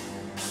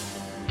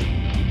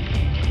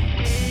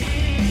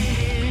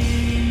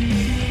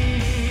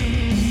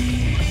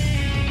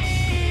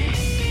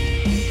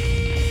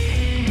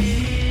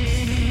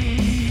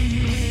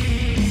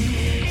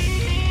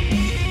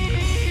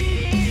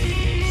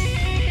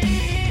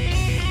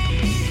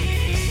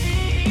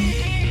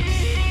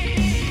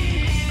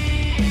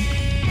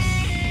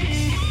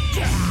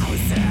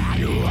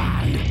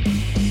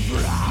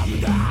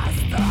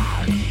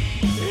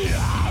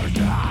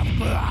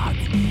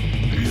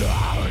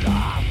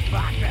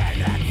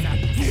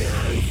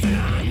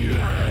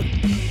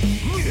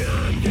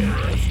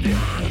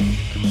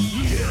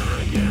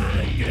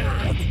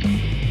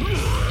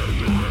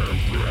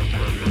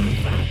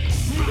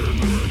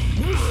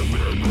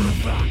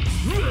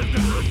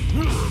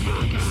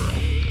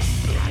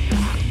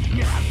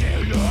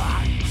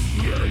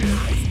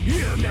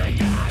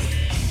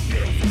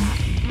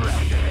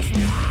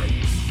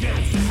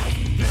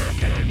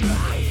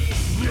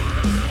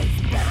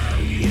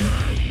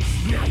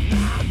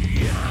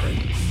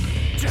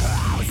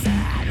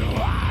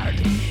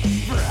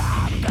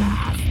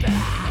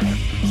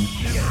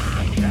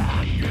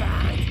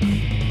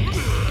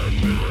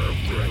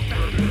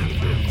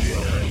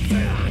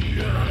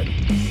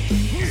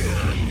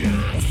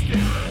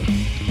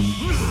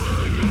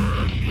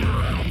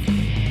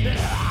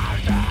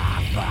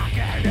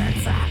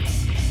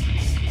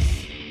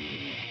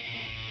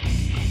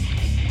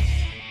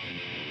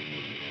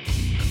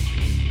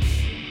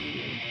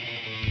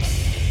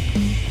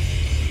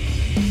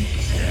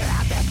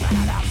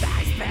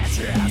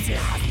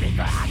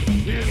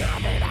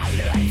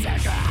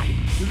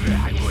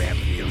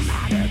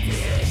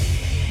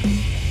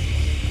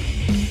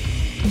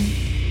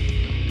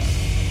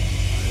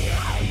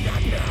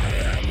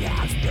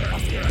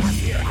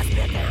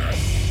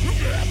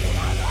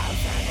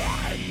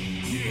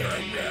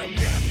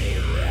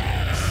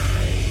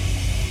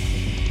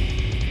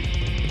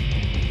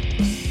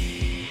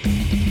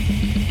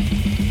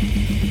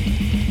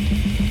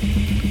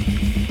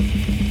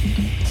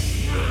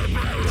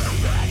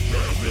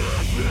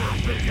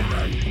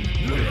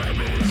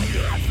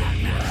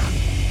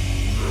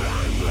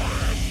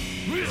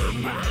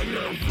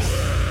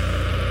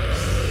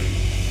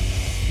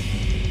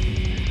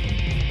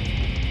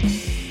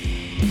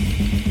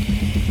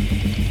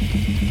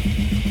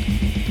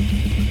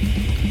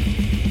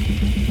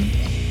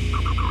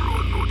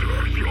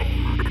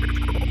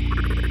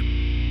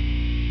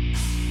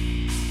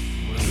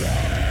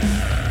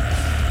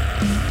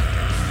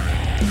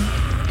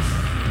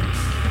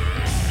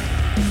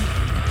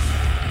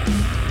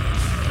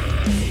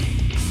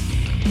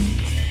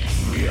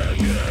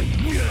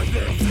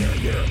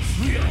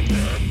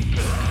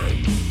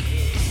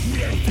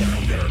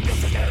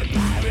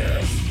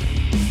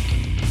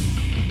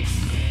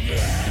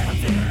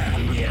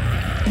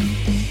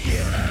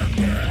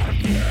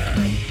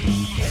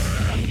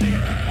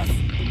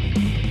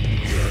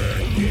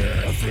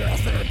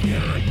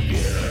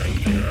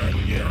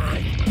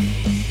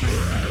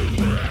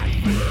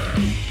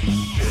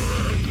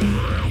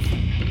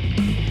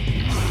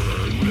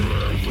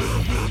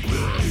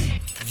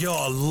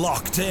 You're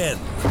locked in.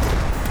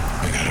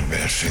 I got a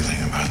bad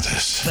feeling about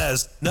this.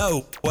 There's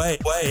no way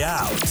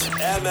out.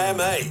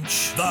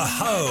 MMH, the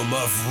home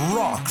of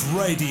rock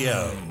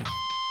radio.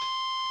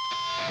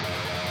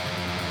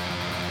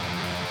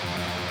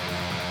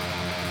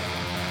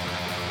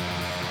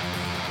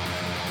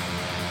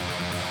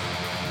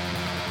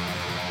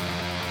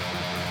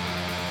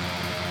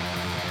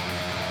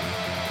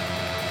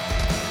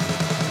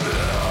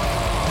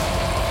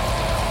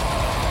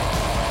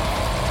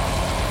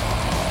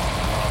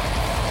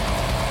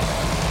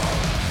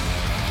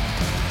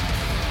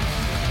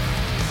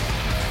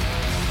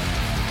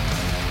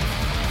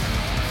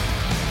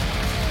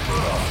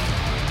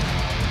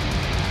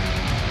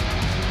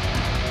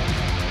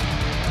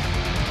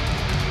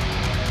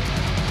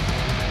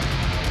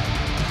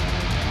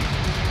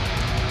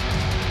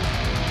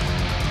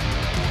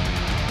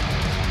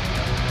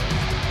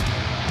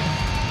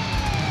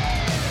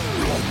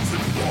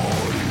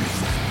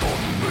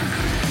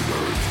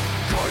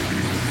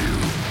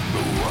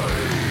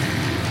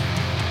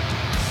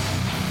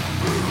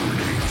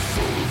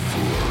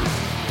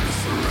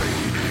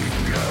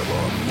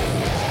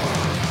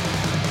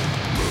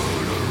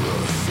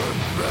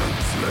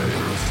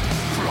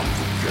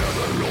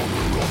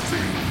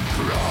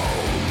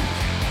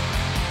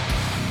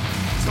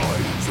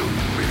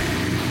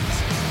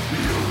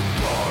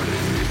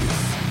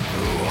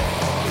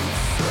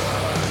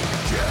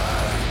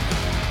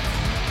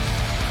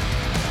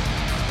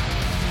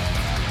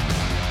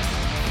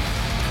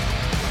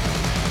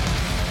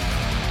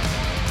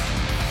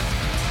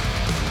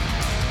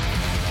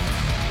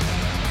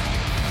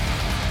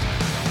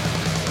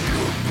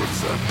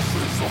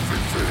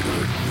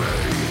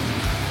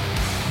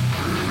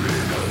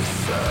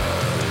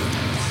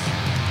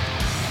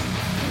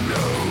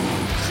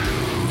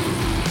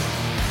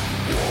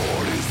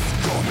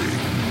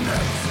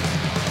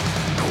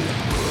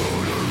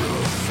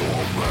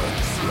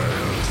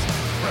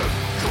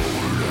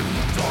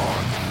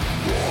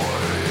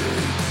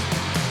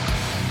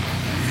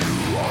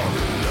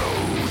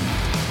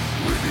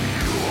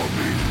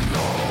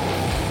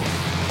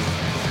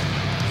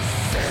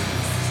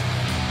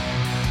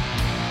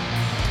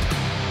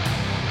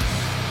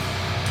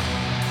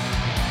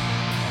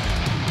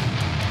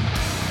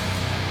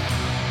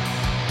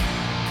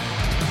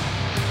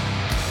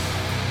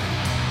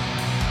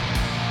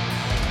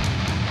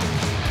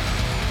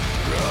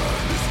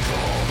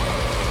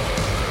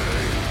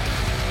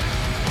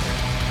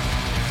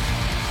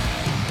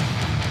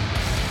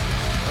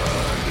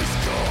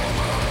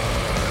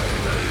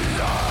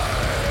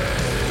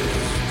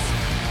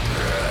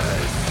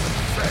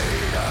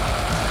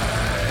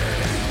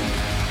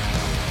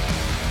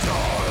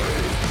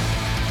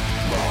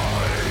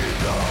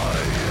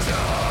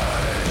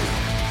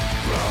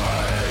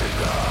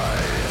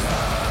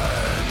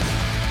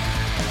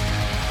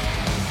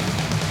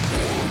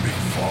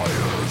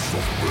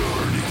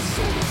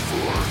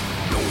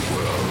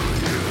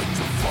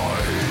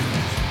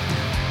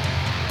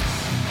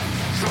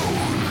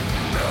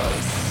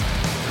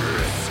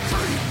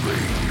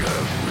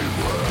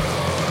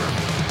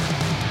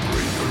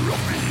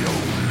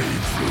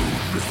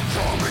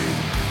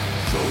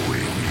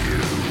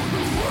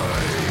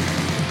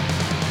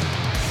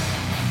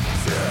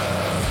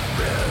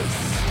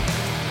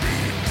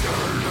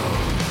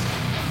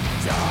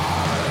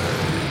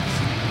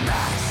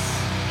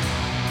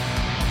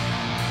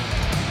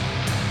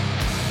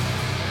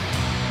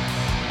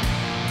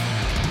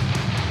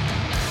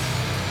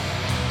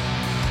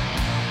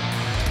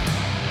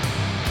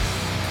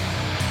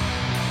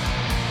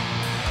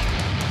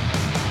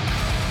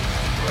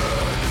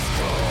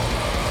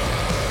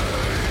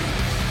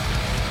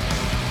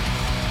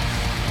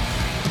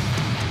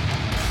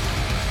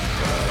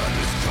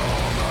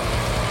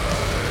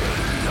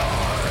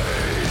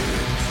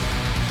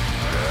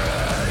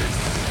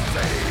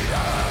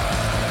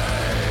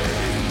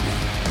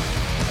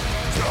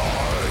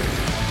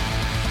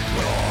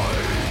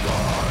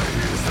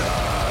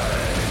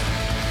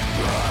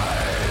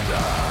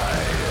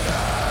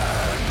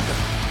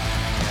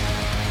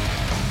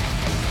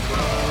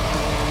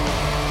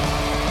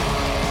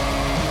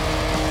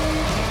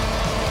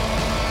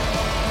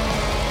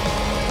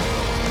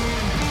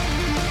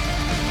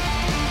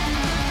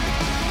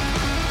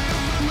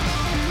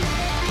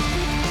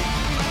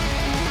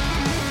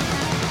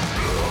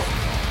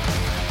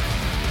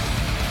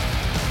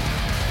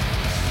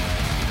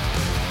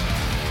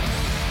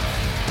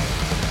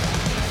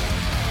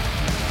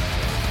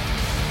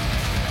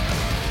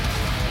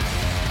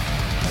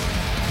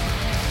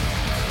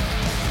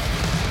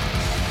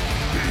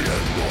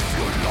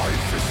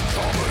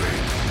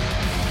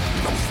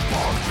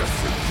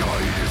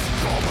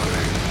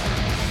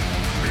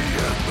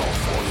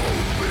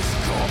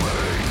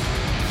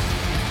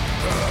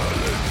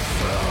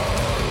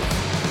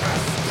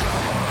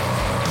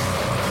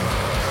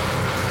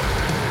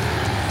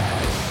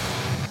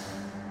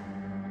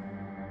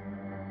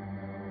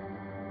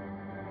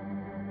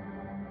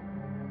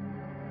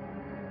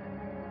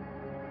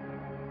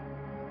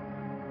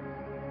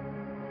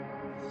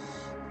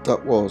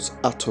 That was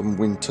Atom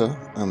Winter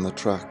and the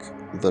track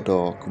The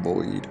Dark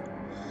Void.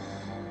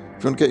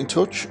 If you want to get in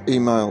touch,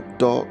 email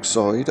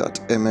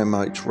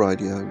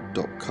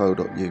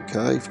darkside@mmhradio.co.uk.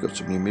 If you've got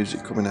some new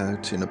music coming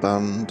out in a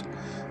band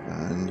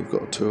and you've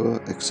got a tour,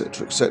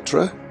 etc.,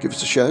 etc., give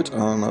us a shout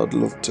and I'd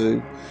love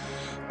to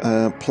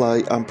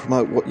play and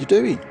promote what you're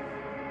doing.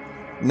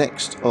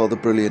 Next are the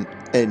brilliant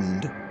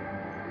End,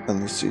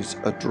 and this is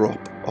A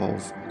Drop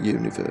of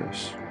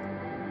Universe.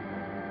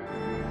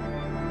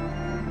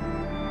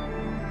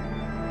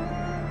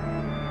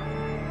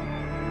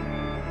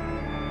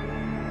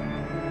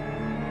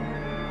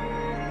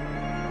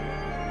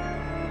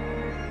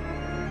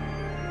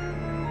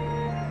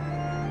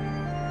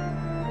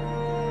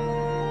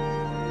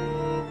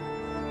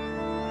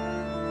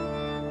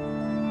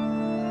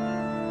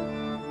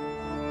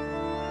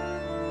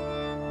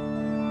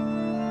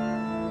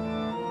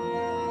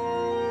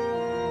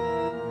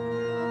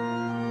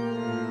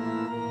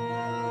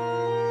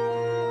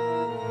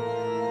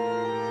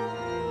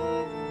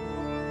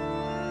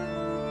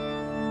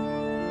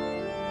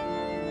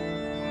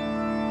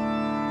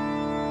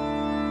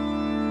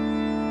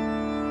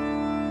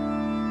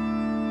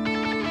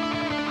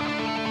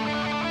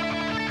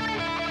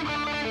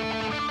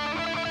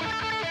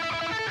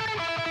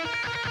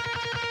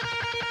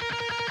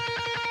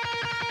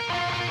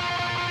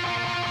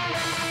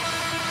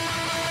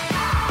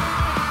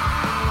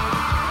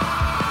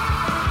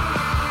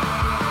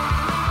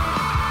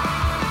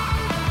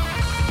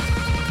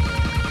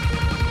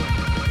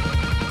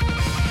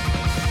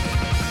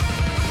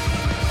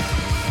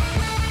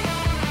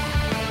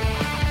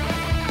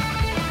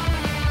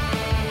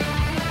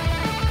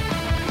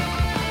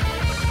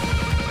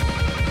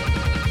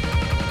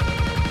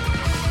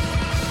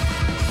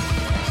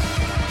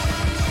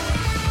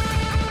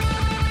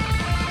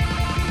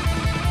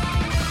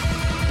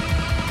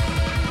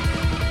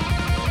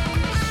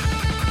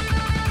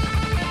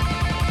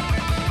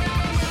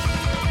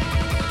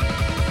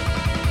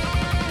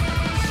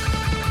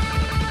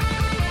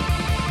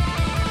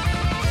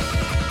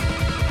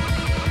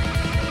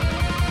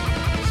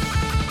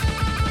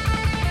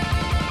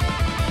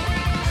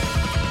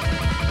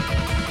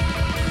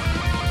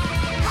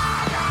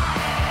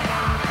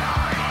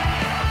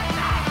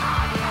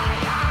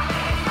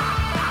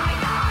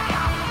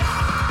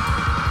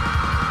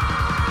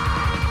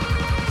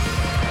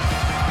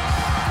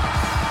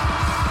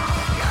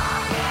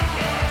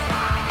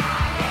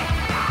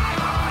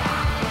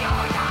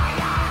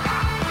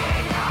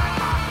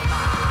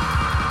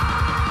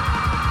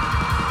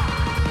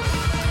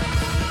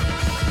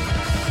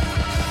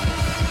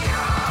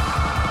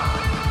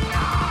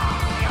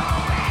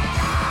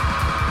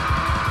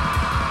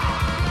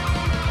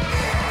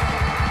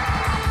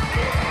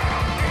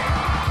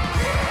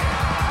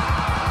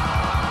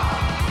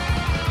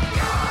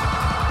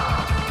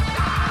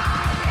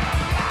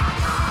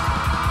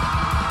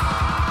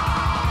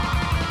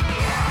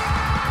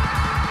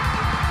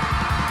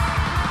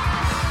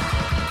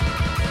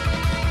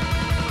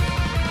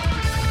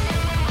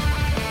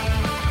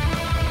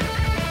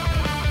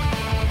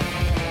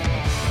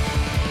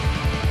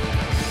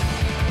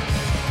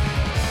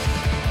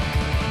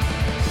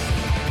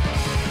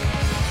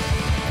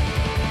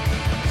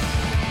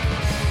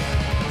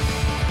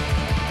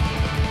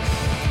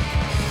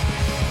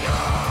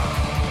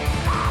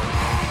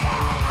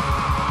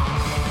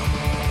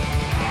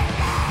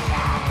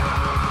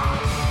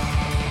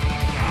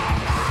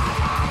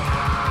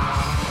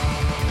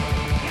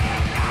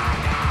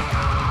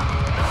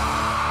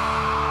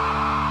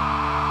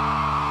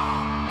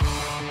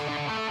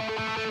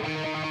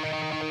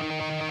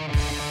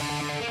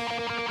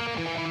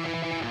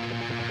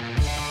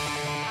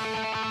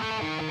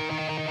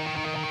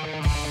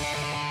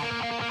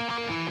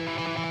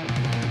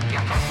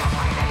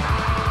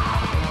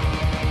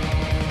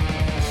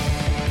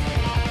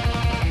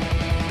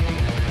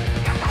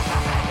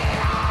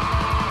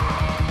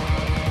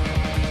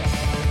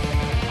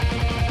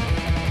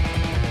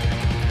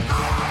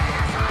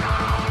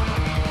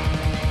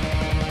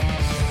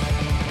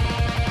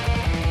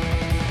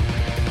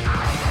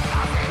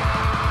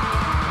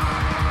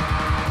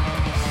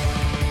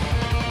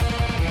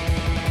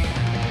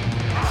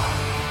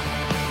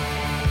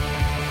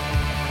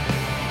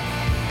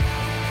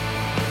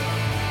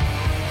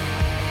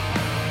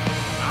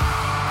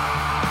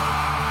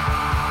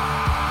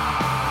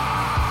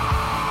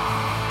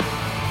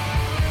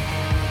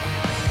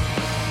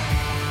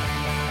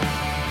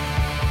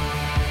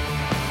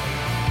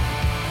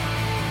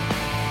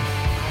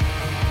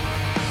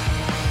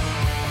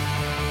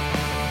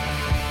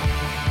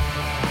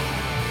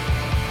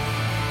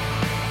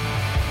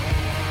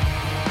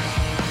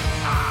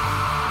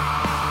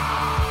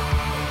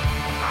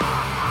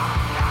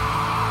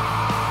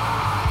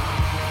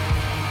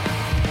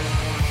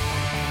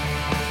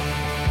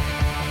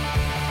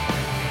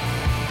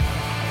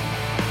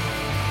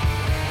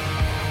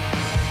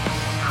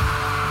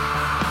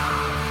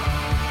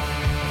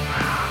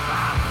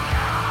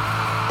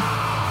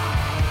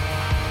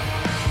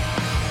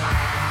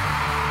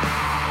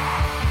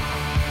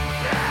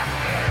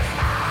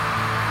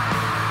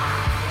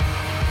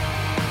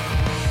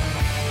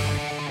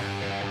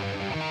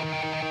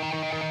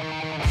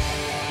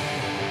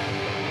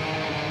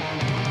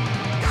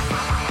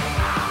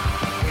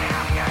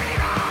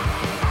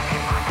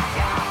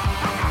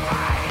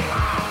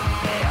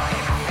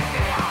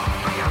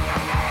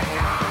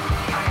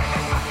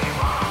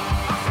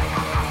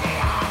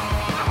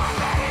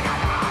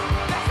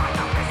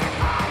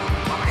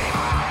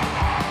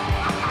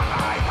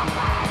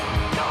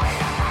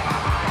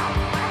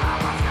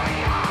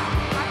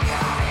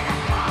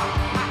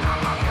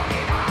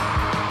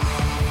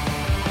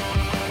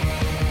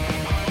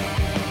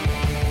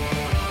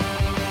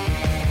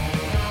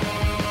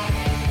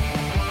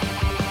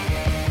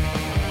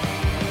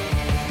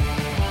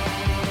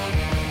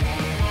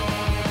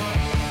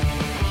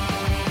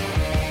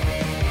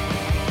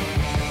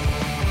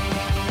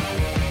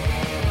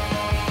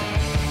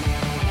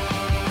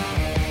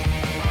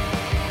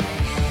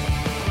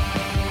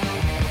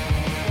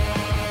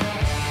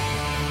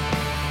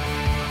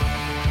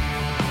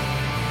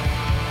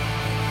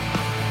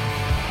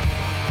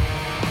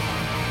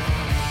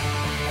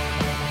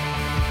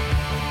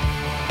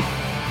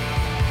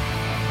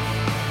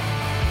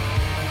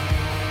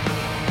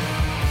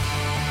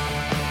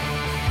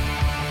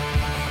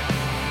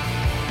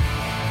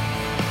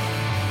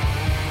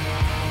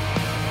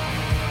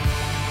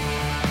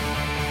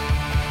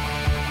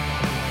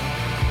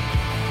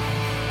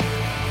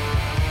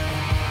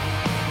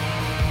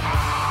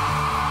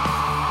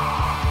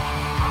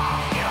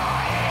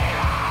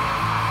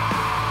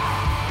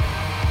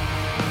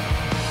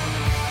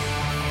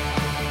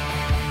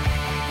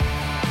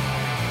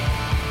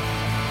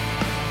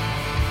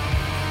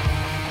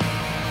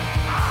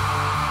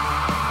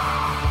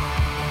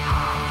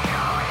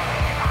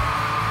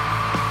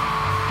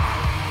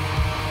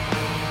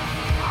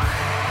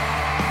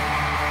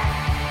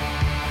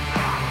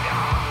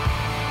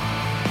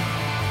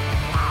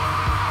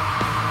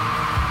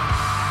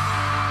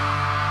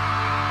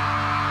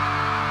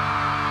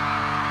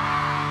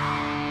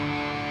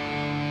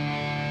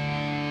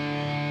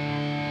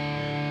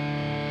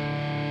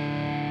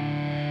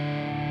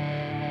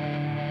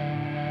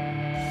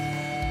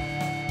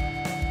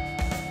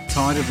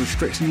 Tired of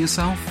restricting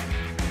yourself?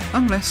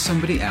 Unless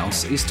somebody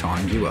else is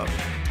tying you up.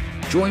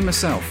 Join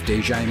myself,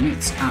 DJ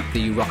Mitz, at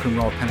the Rock and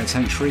Roll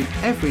Penitentiary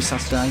every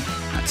Saturday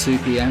at 2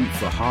 p.m.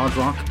 for hard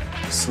rock,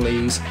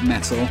 sleaze,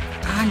 metal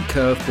and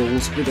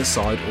curveballs with a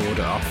side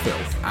order of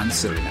filth and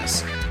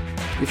silliness.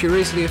 If you're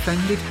easily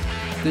offended,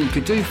 then you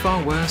could do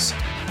far worse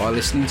by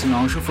listening to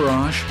Nigel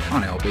Farage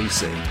on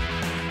LBC.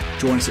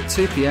 Join us at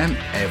 2 p.m.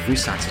 every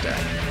Saturday.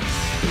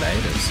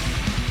 Laters.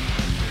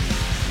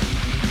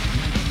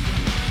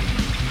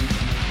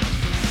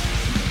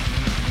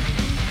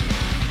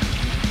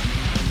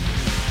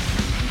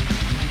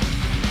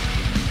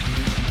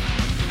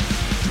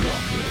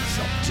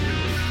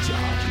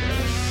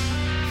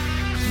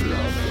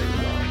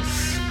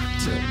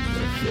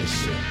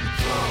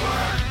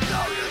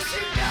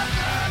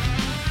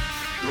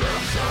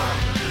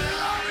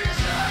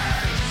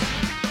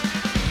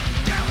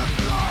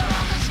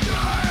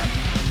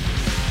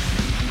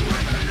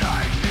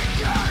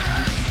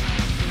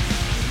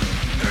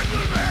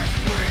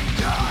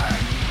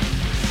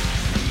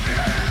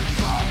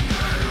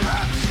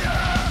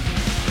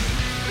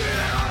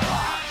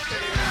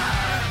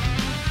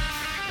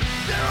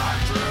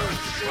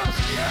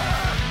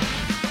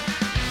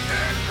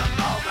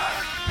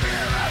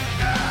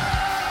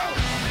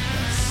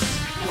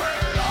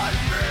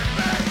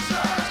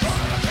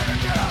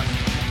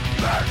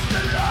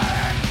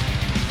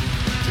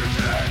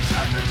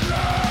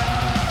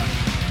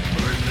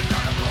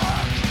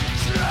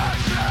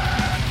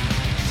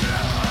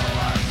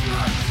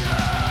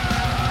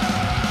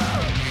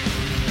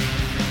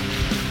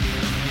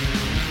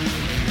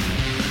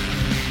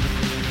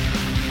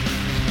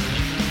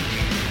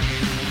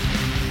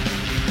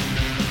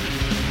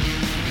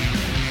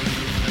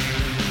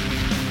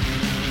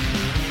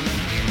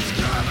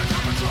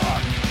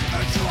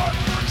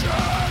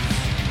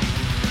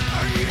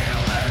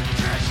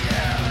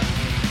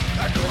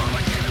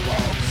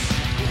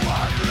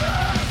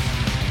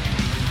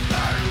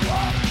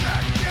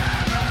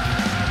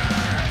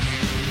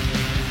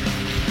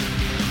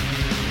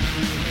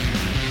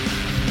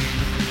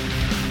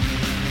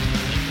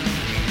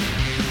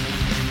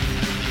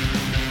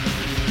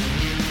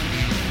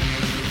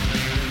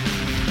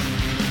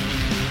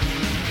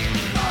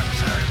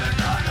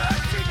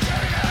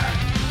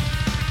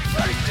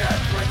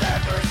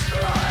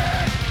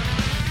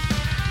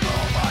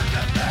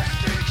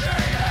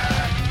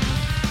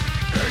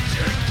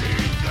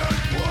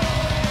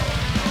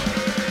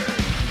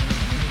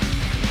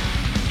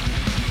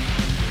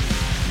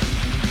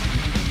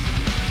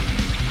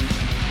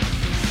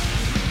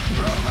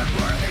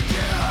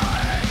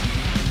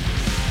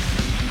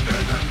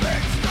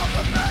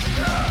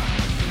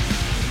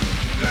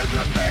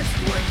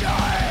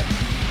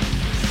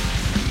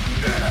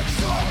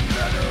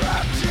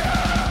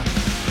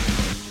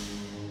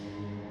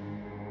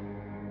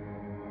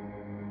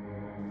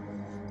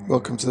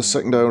 Welcome to the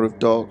second hour of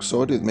Dark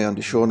Side with me,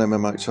 Andy Shawn,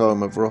 MMH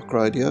home of Rock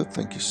Radio.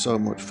 Thank you so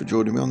much for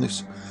joining me on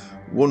this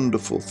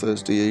wonderful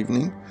Thursday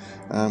evening.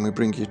 We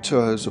bring you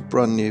 2 hours of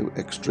brand new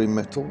extreme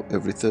metal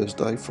every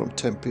Thursday from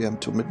 10 p.m.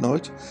 till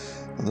midnight.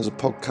 And there's a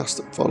podcast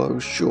that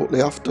follows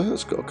shortly after.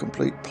 It's got a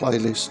complete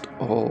playlist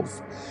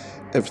of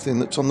everything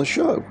that's on the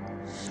show.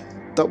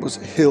 That was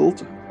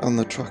Hild and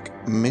the track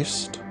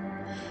Mist.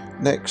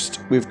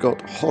 Next, we've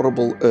got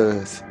Horrible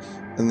Earth,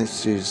 and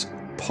this is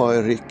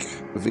Pyrrhic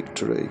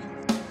Victory.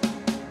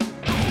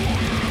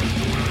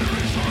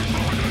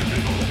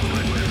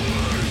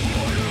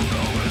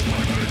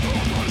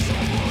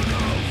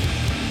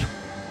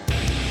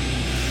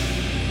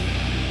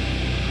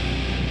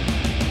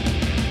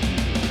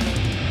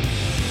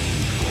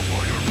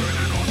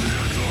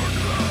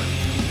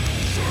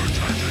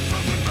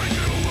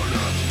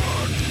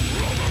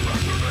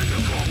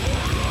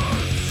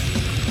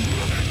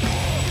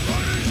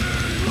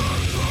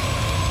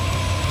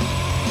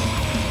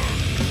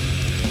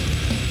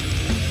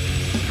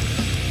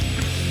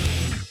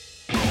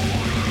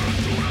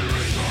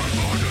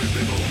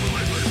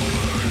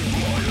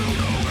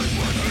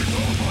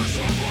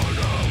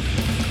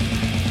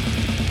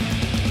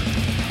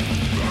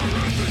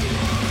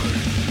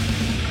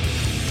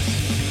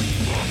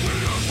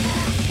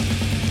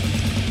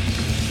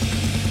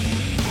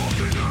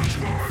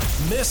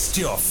 Missed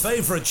your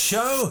favourite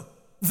show?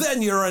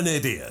 Then you're an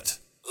idiot.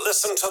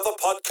 Listen to the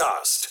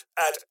podcast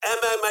at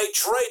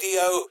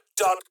mmhradio.co.uk.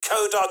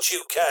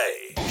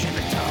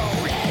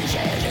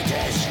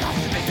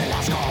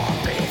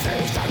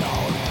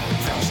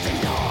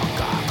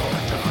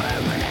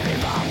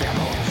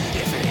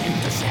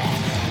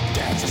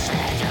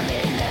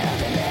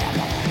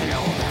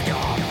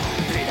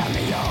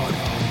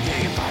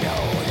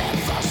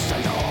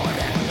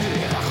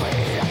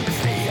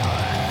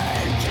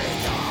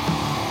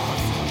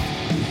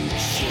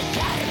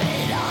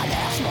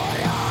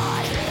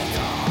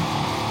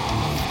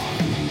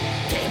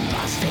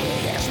 Dimma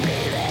stigers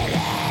blir det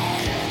rätt.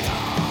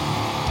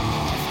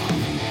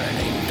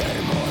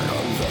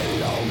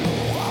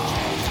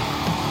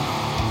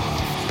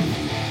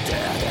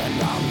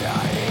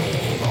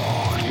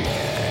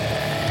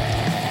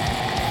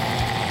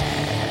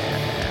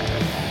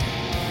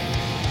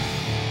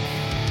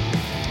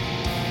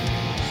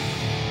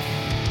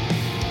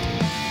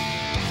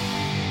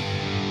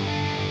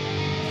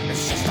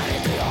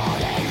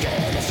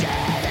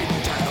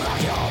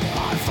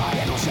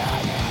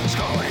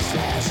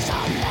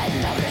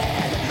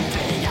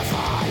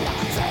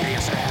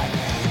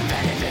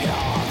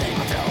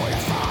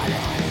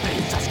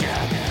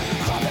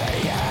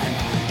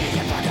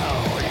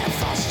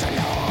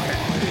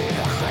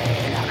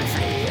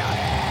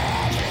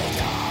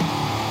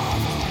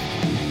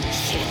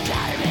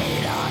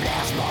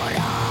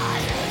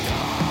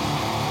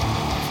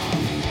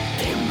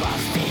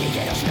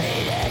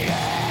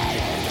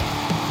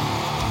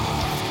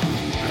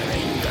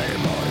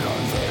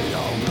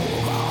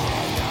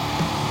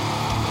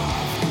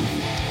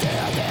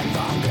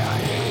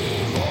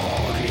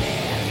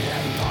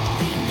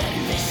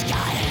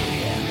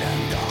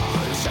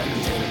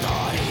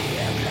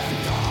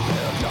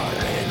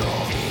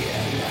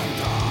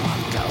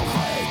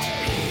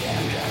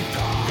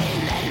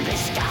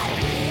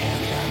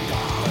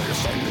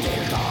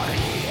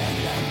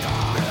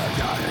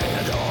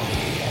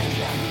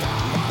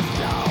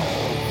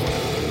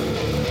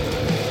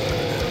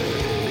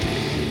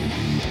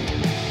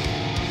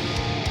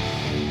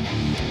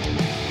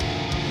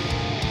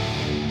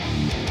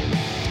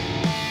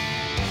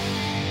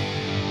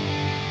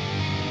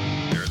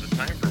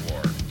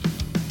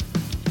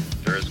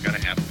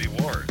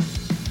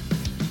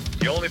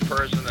 The only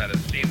person that has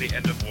seen the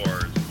end of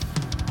wars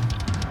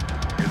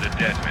is a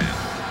dead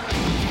man.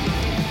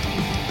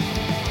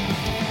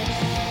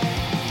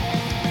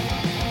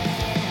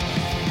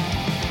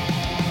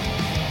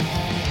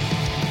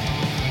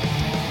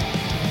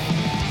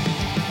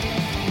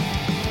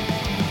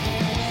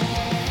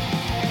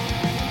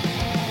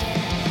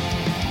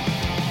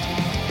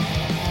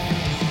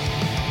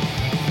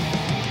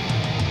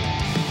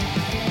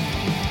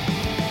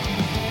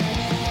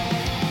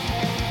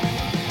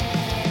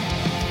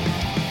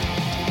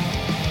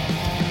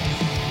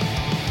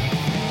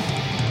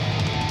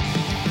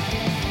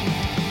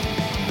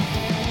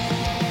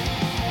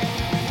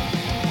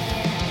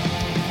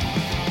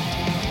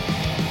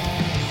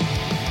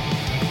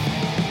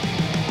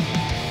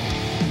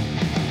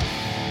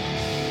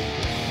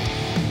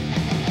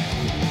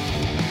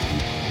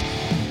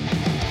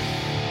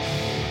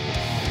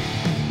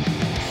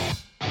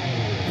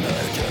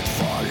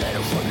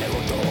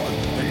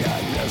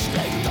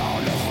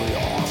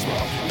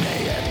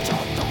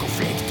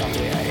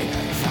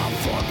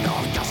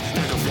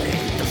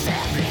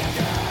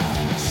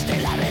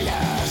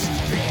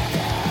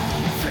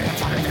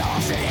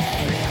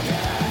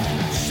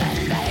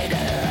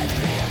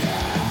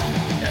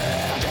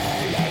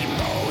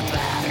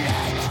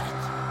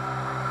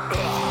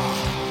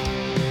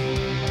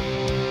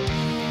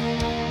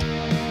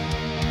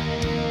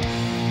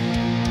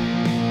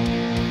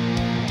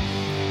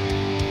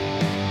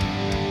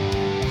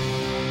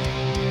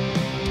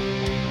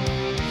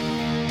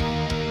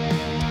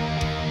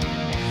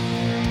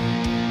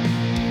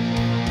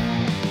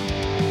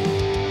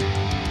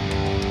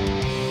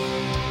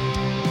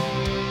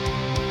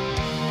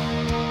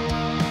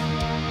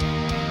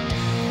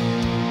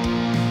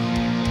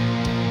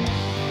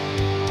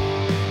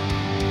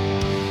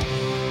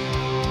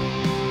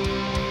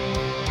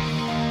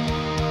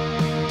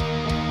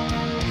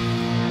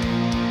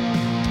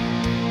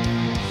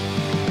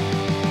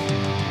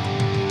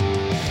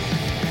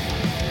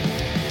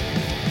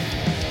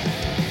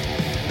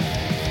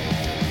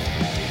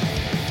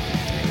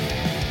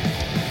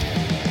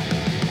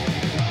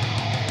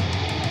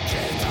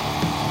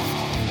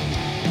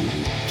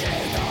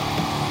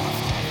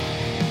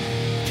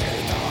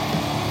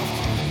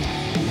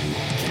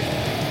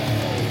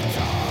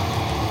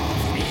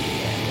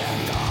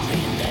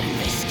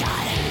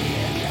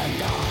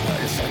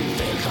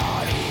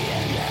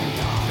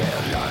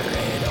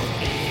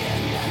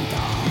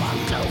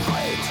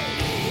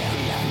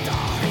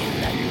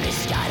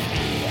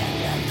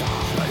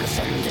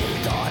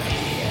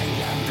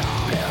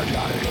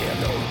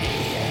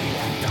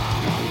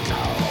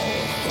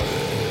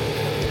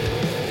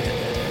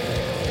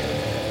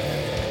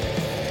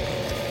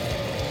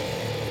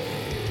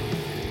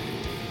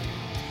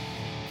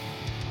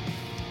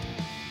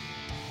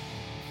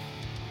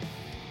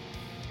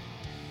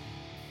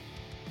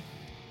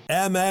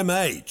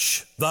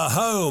 MMH, the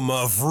home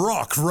of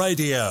rock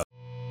radio.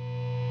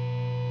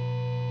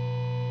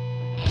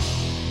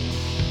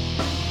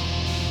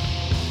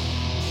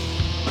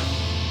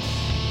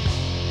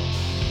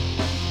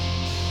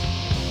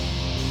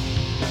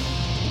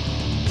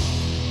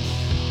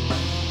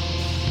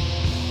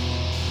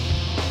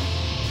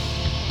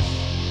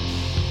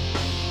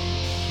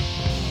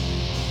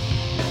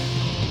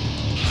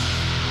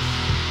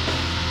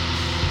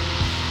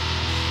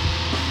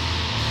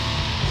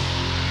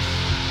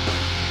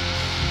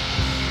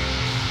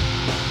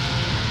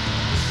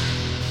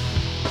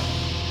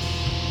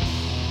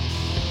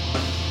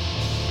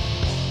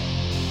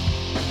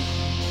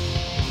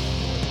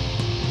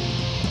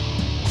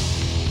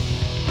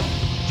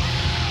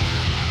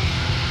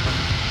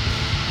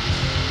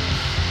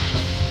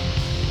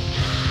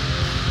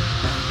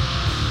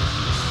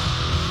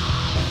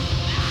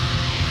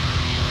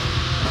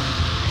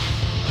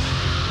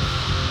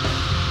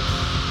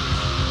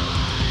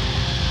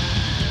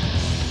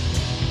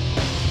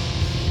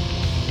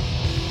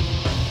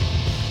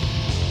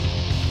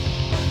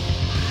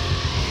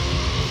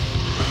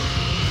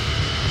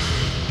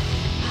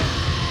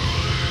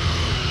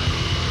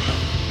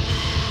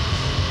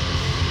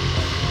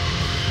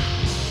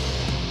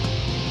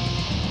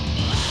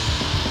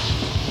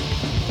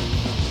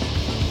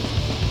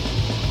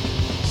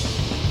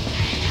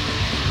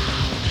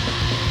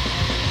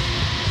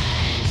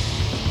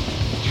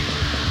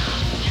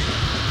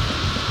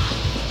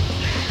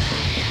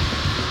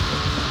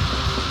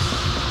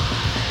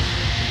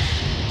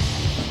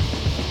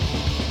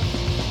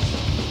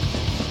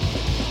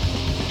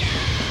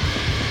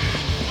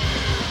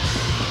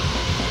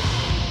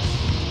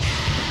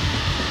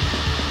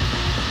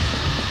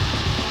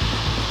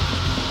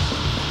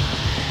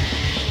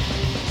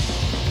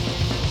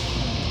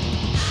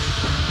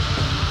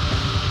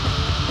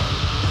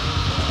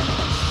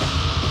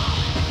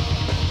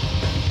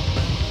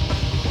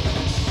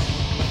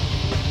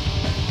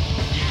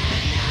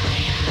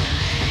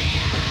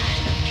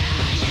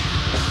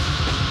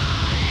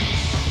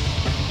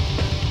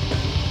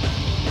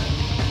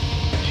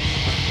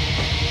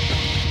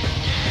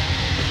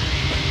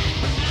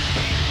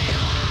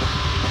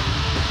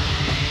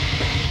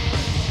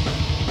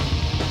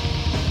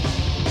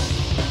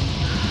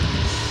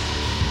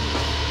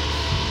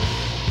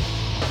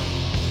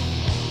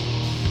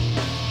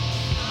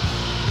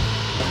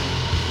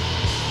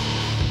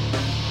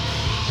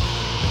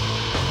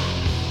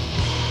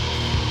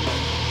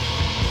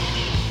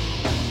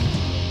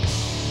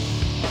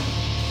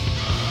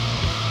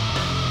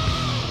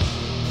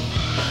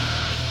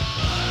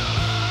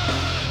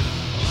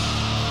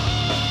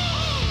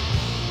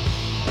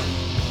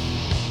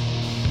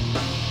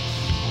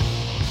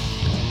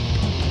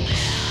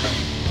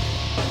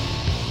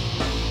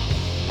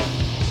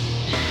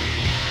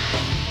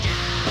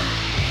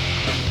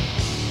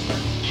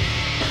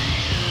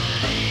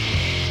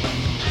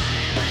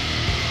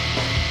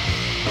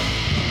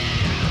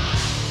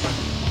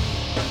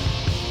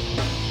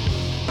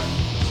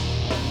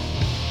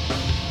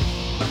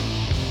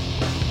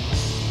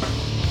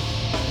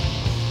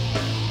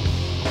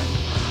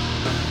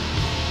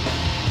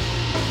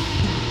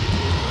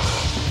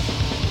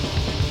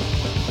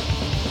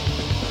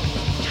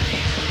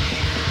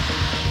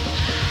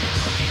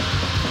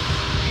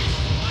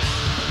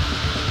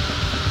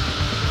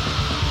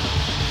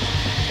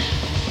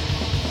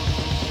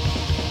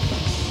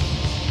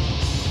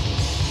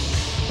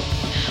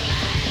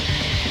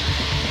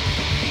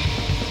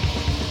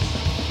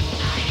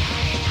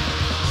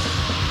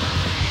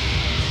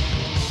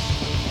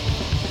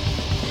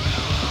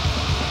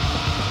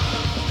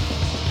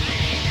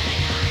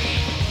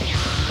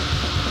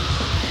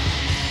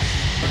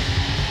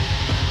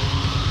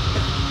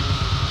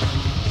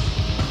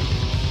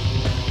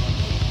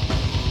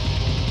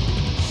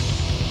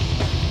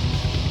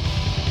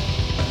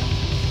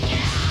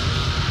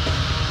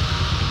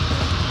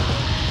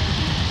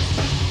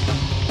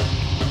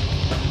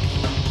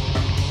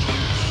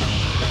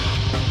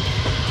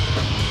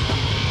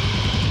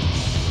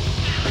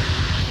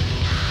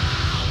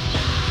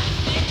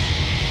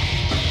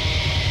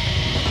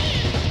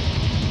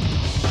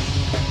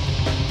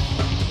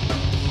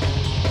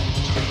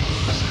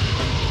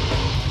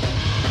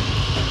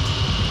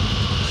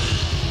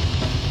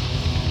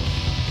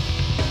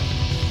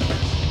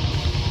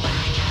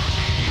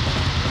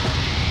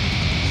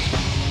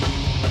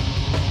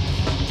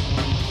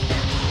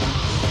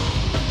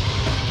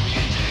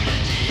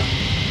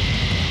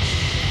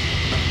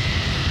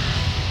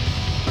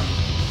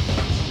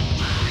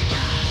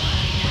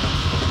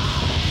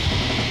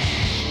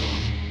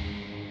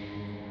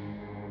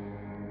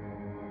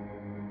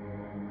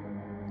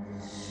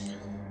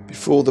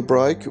 Before the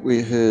break,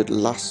 we heard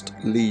Last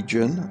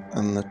Legion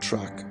and the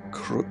track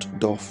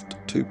Krutdoft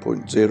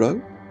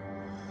 2.0.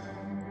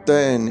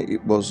 Then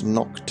it was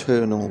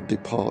Nocturnal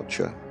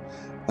Departure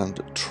and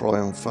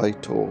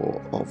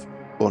Triumphator of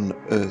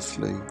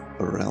Unearthly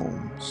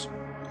Realms.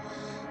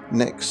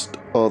 Next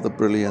are the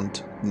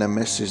brilliant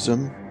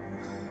Nemesism,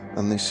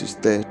 and this is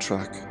their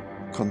track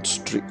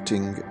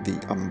Constricting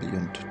the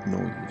Ambient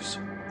Noise.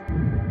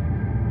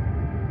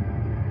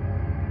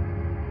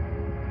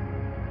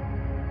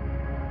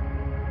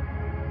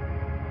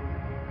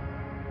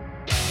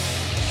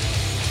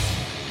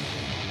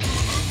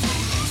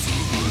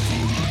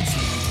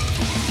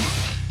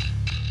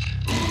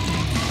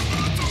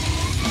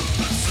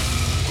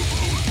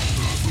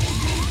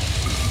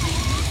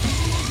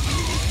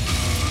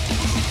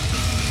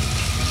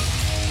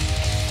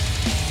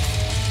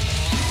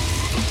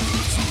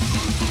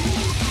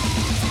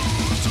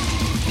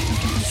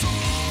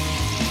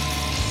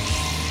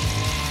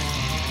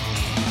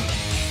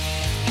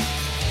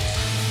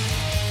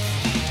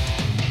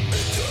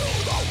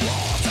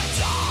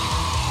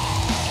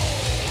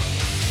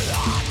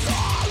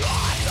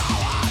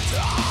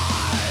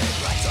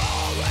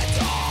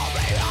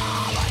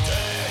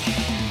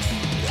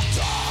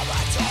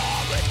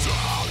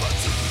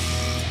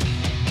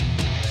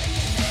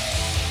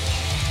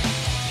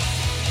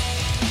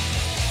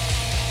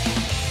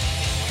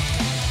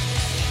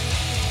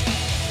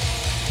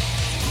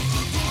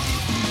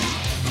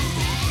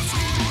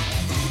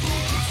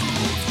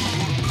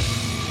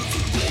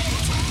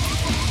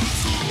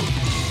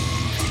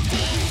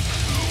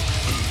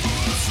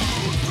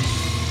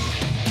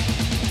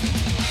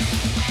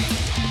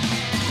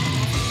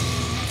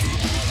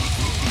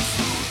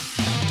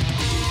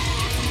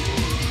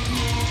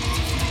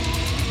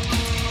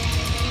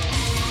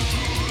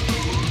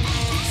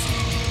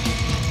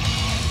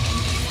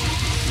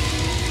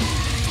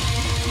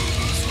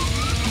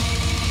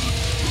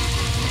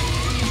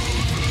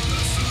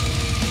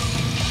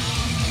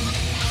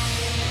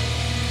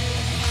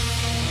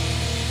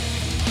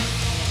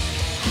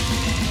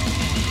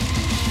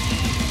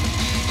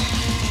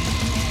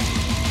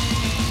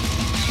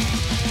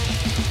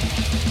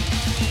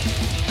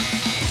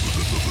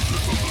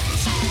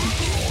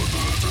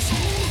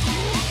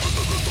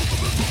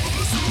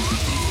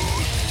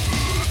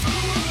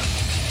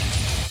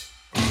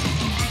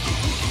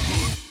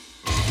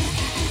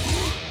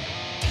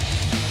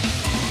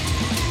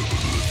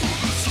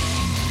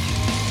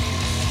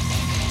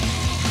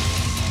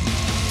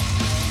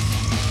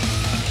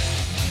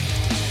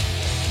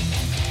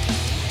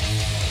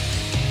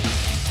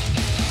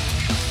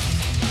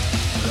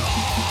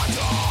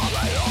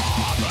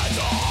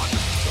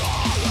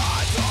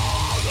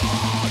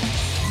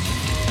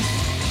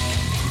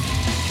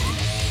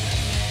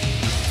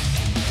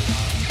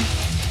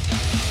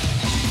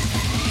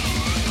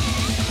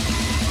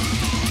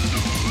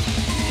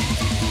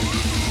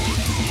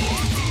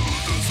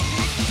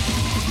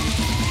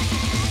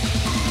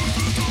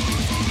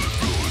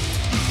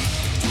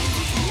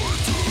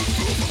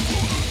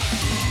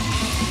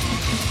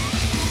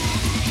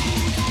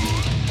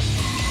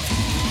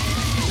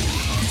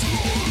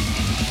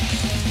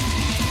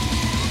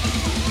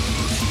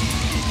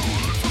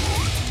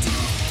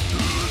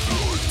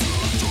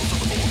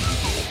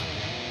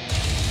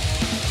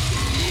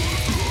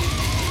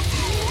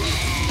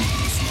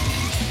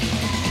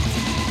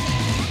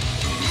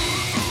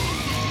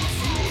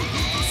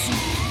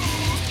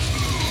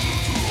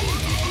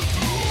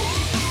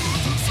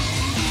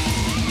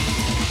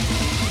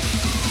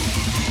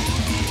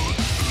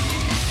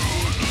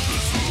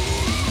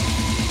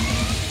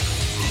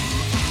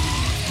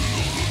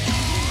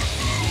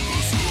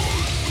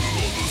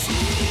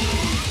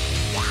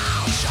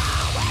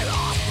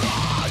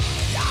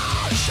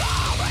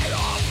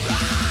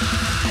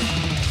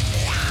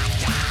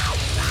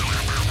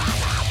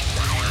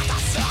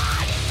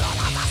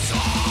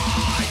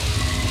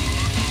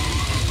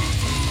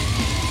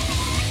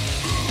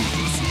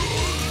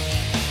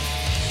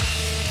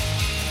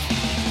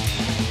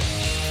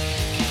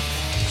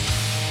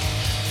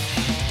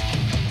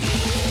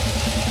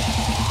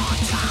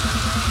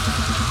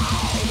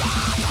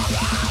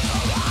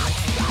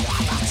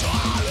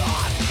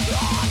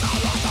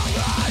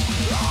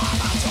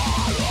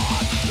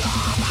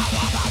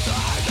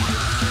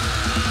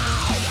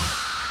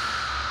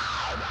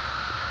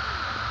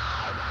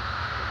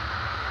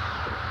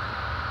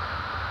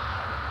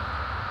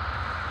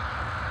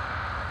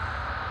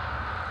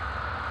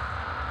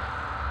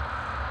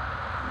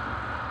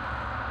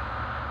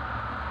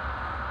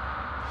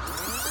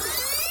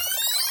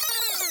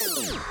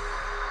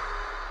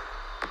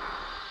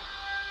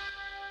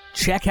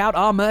 Check out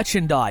our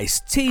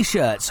merchandise,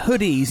 t-shirts,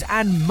 hoodies,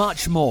 and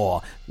much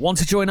more. Want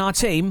to join our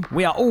team?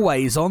 We are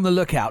always on the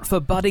lookout for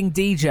budding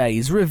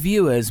DJs,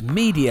 reviewers,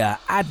 media,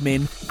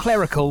 admin,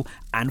 clerical,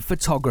 and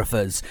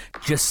photographers.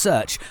 Just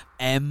search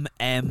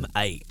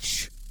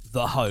MMH,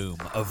 the home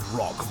of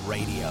rock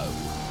radio.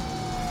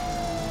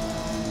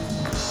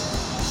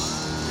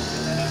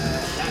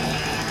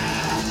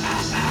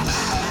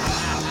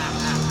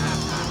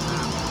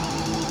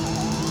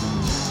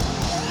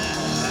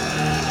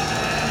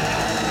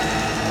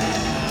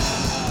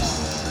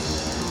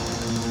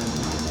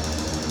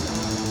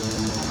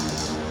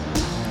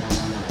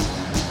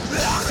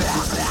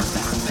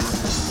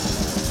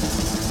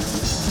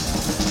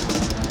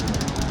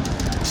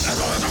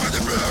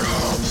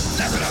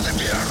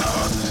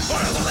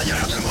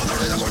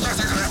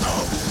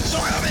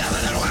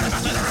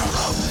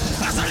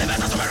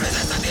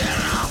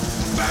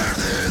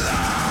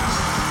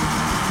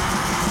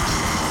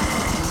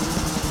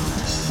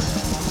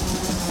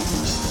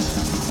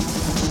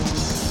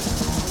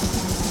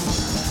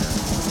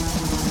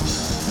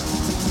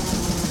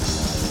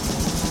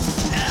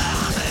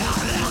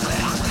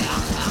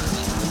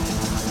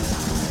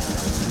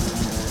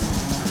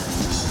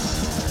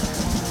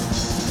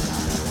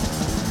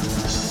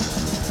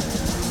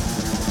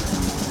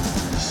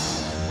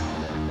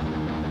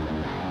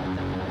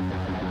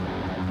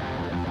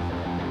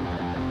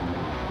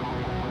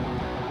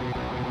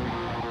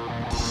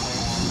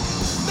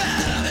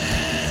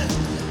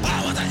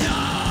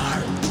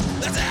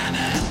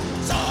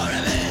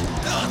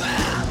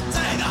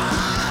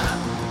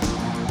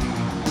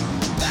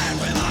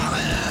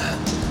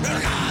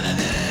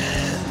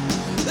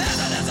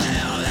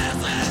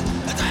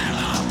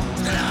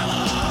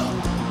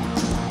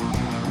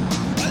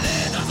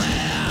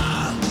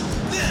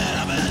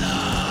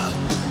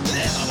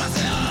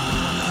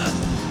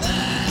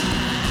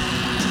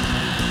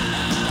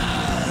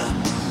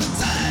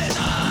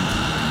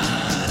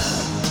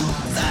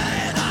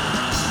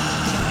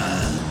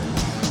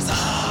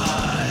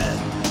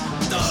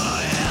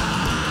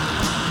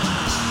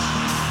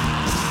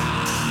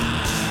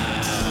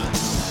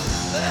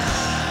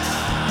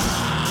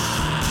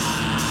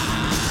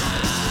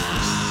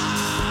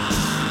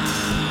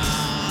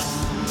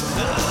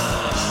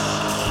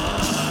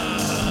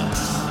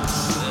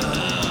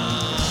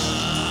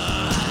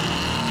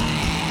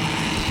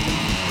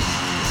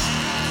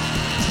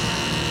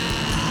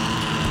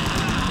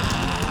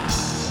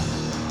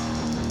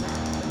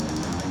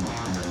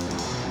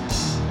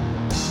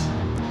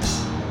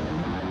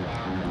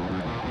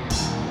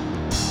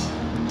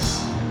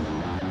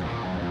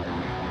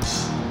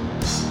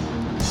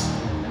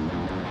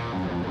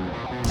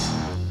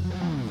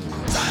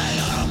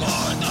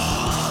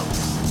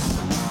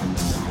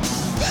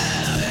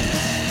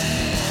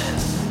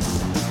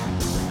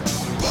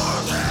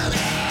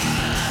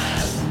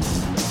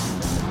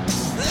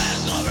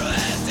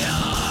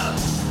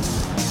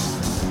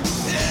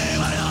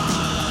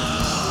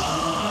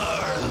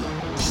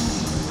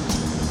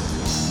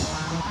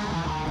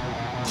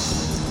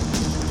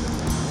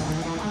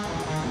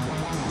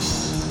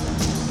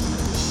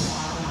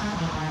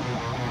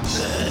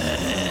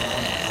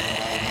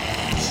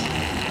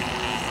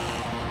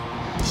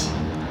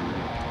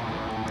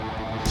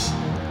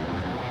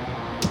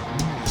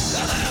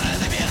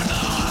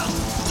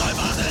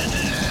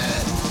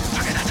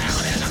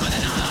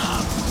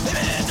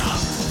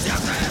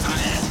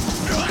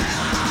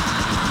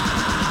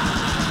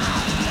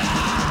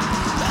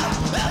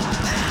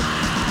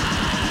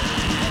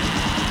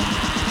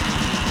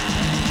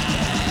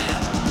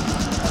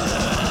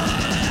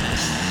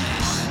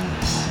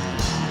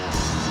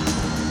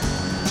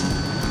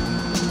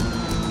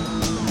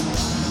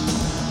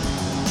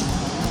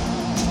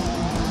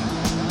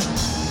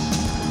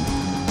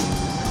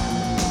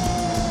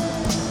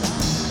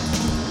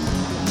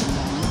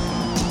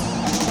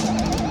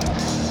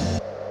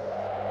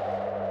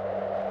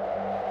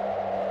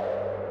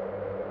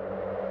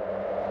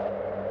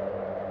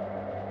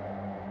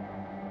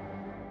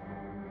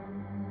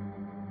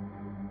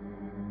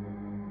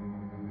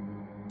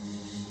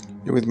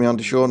 You're with me,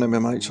 Andy Shaw,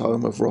 MMH's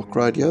home of rock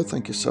radio.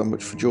 Thank you so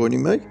much for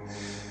joining me.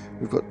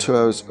 We've got 2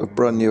 hours of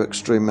brand new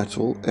extreme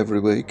metal every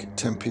week,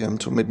 10 p.m.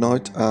 till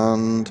midnight,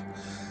 and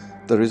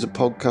there is a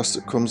podcast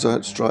that comes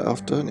out straight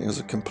after, and it has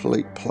a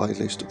complete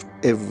playlist of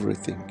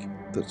everything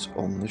that's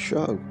on the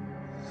show.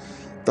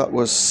 That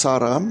was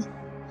Saram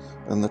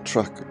and the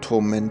track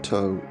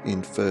Tormento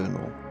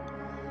Infernal.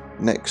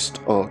 Next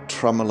are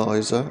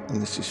Tramalizer,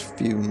 and this is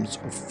Fumes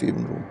of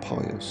Funeral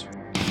Pyres.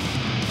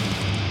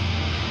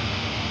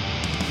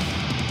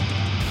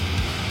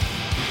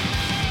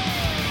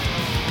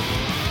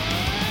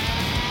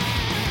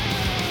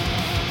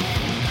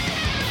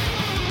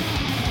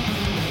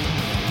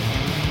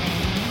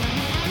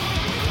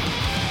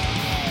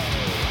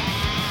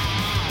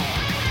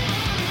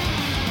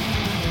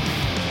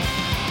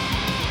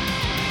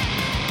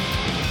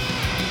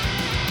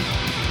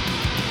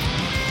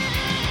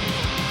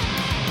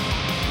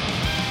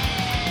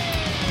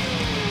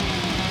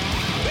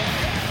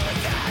 Yeah.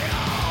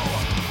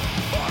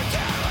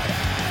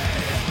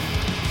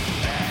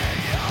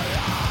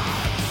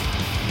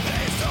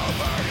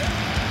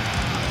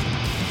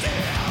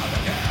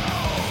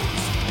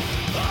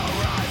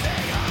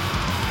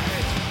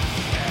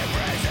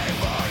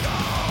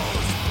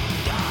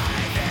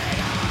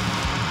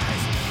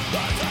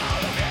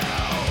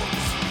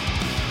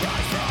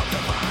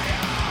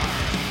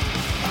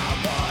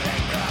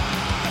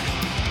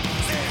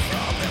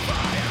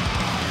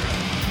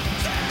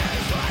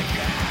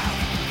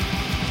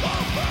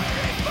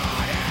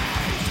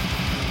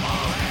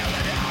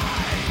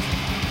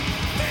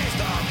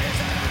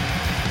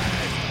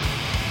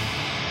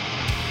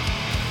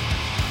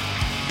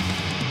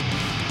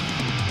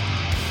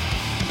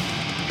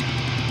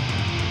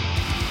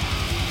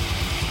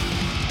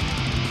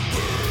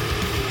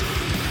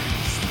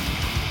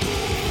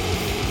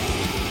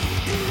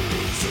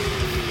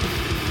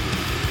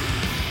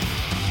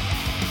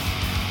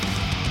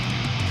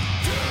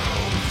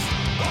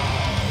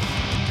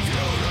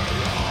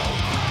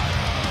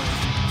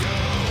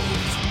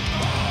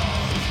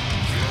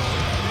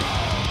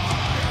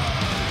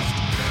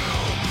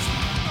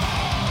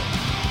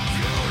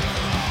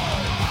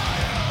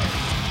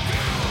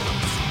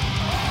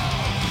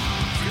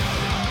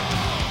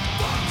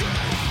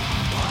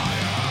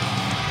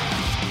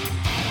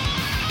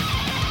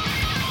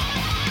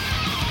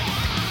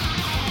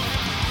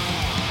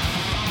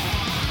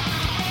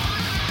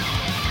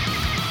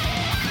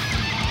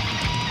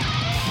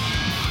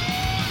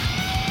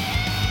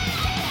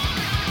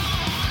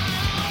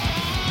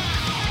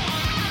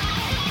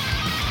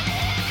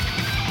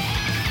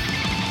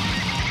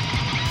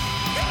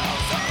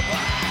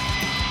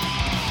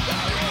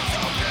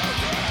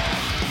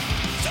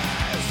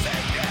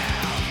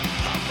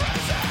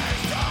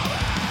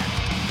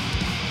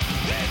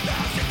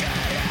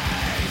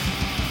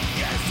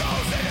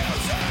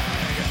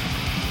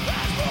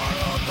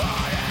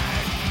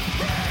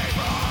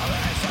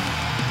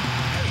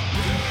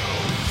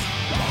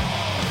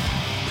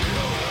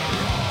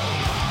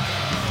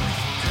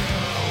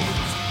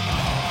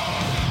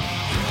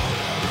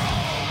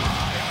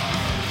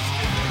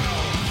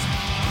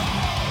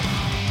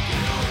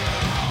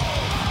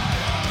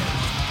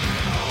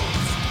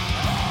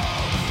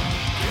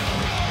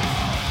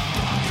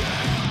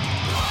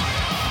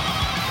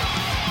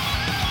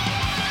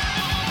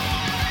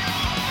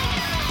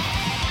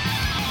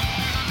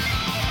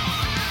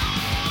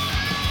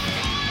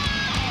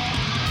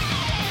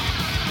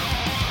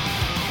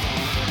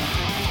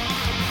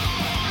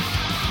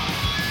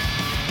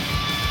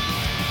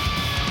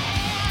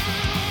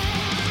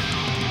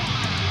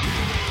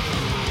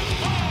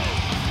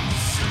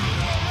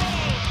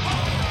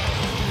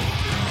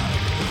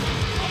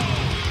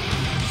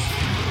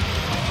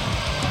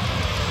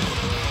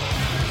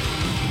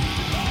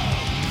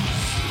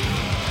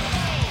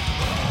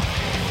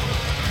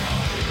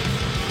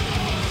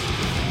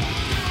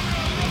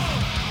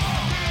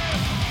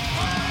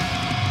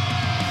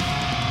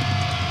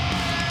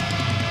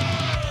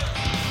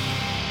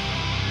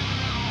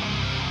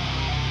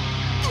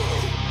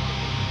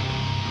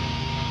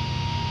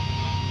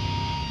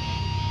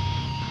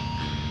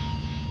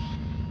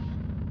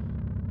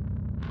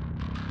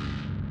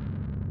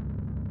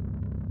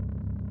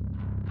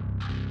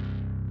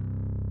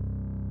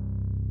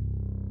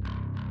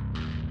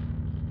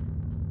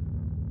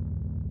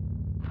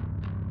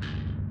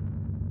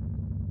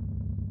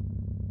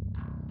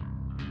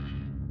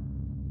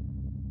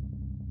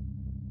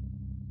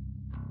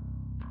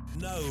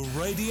 No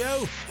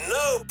radio?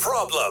 No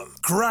problem.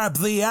 Grab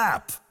the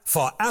app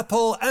for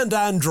Apple and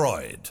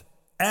Android.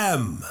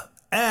 MMH.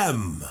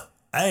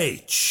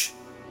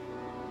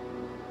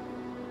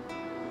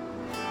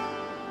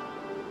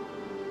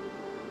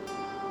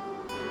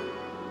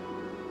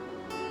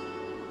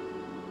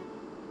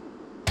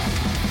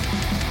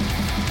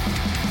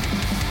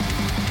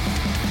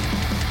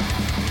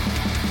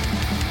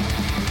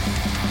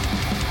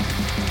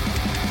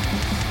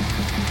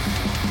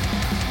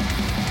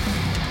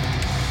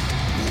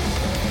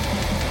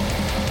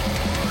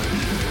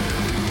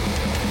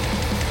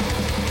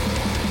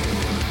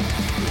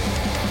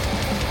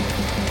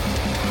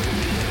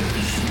 Yeah.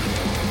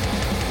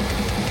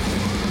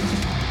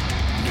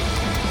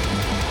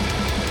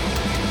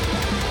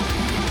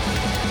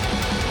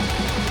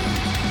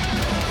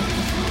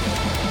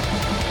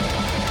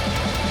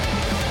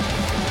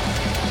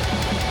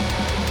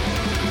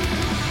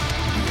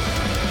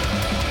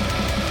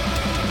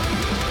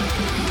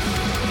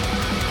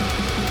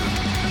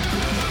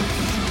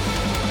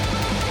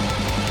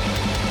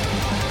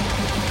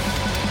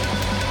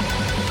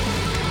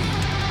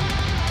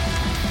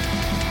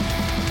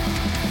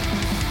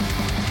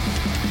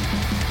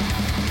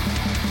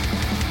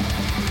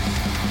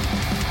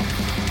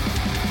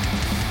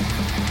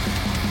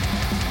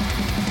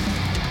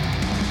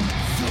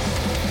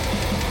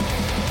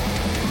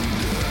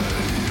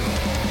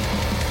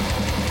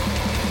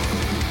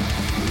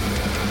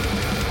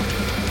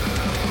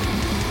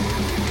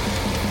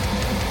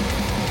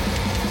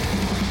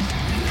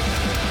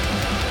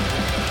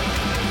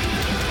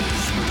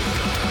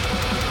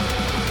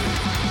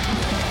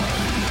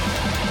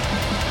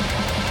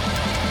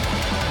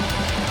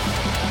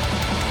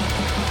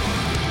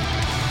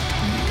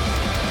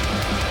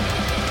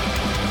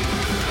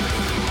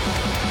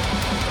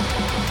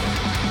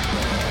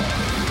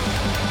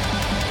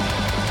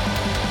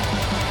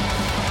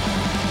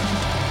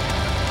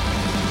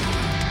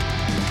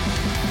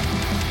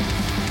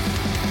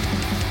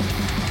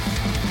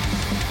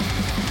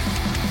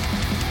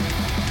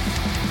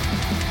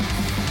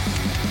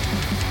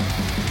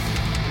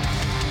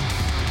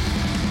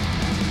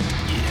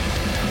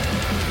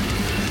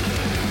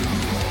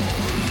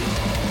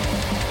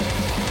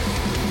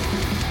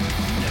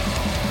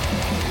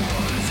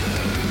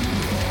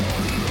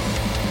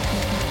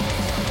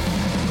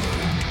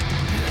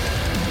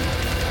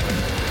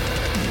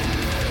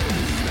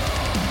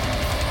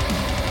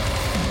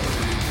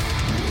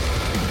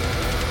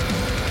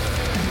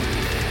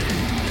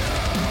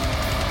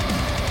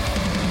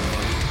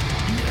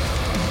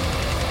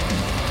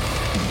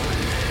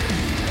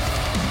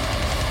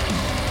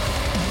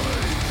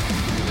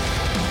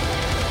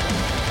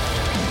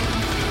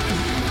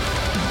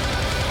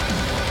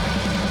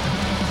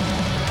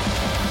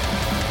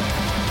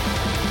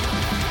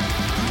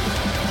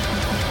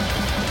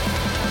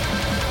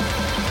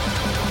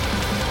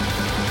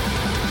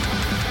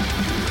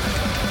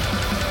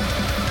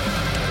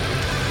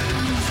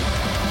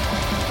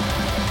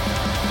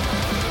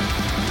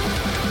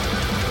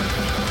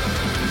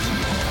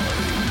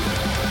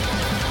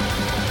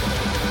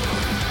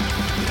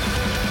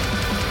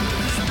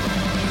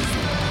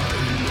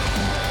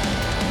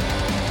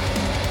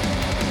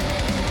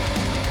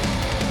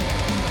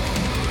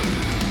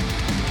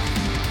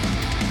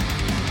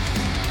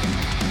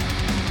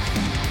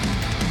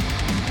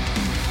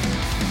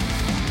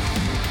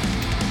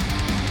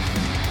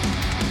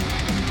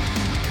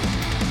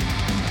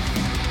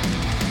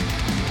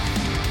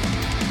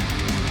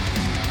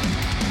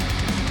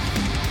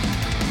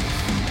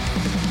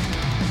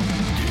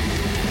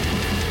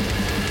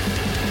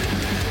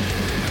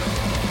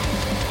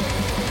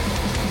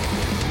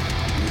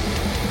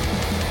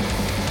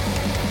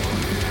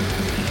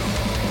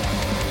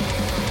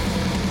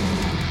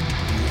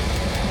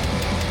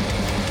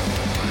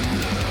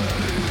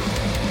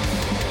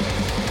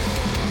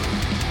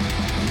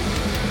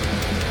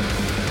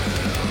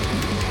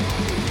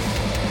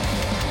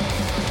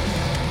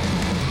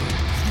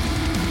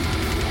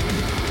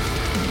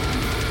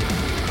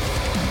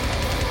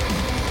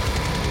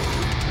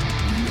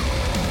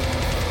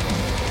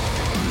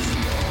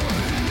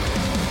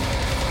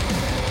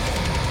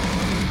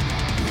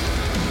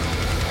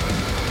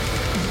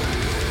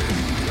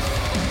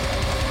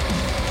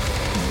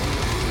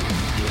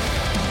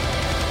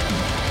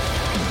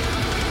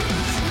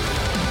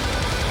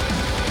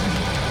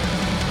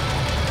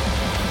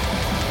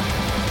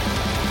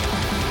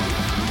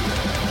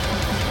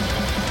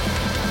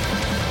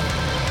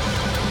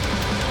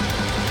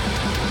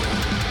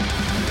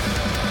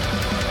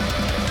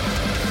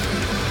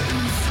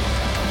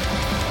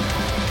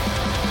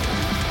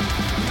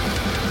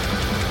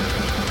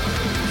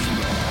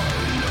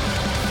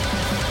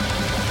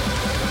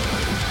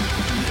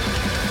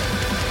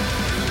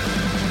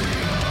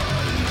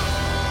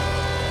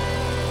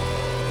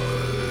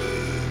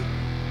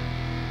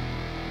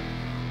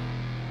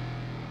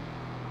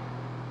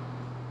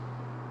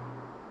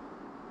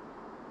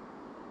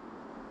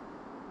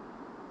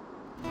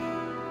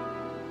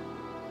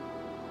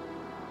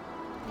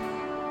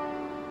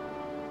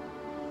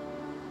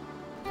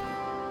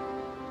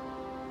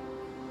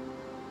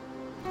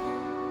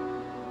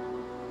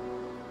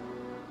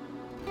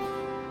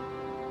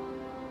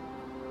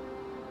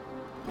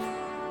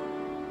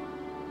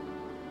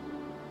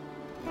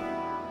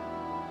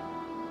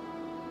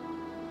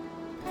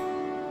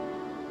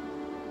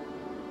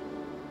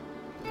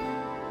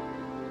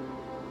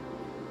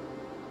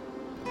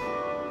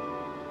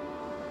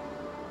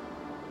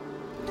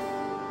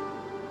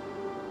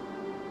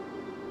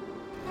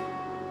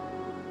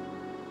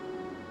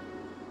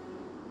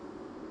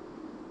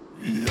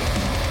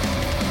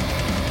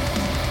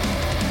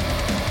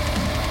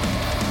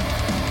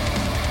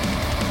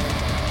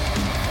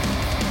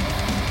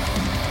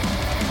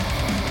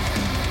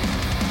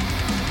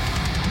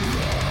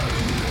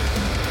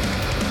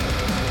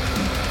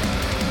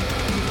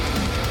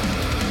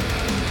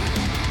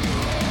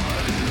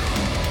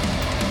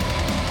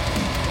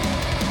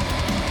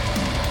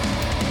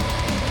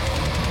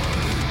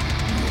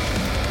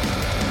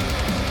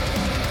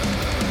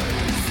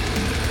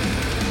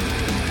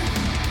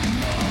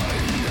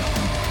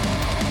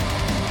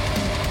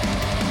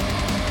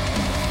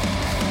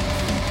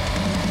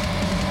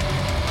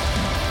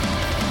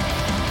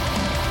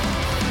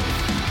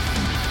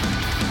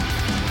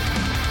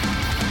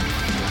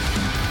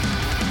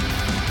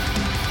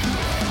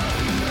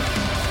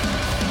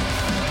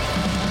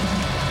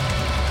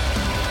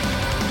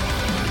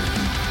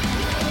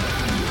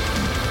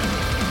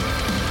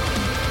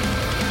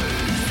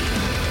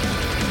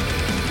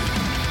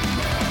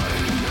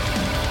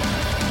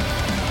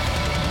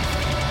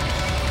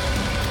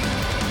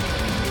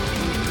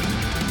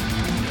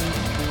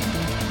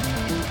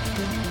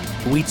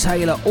 We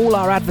tailor all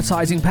our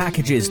advertising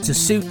packages to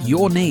suit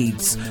your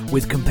needs.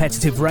 With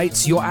competitive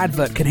rates, your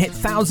advert can hit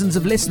thousands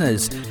of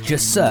listeners.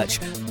 Just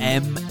search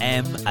MMH,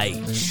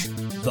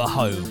 the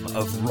home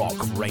of rock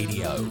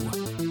radio.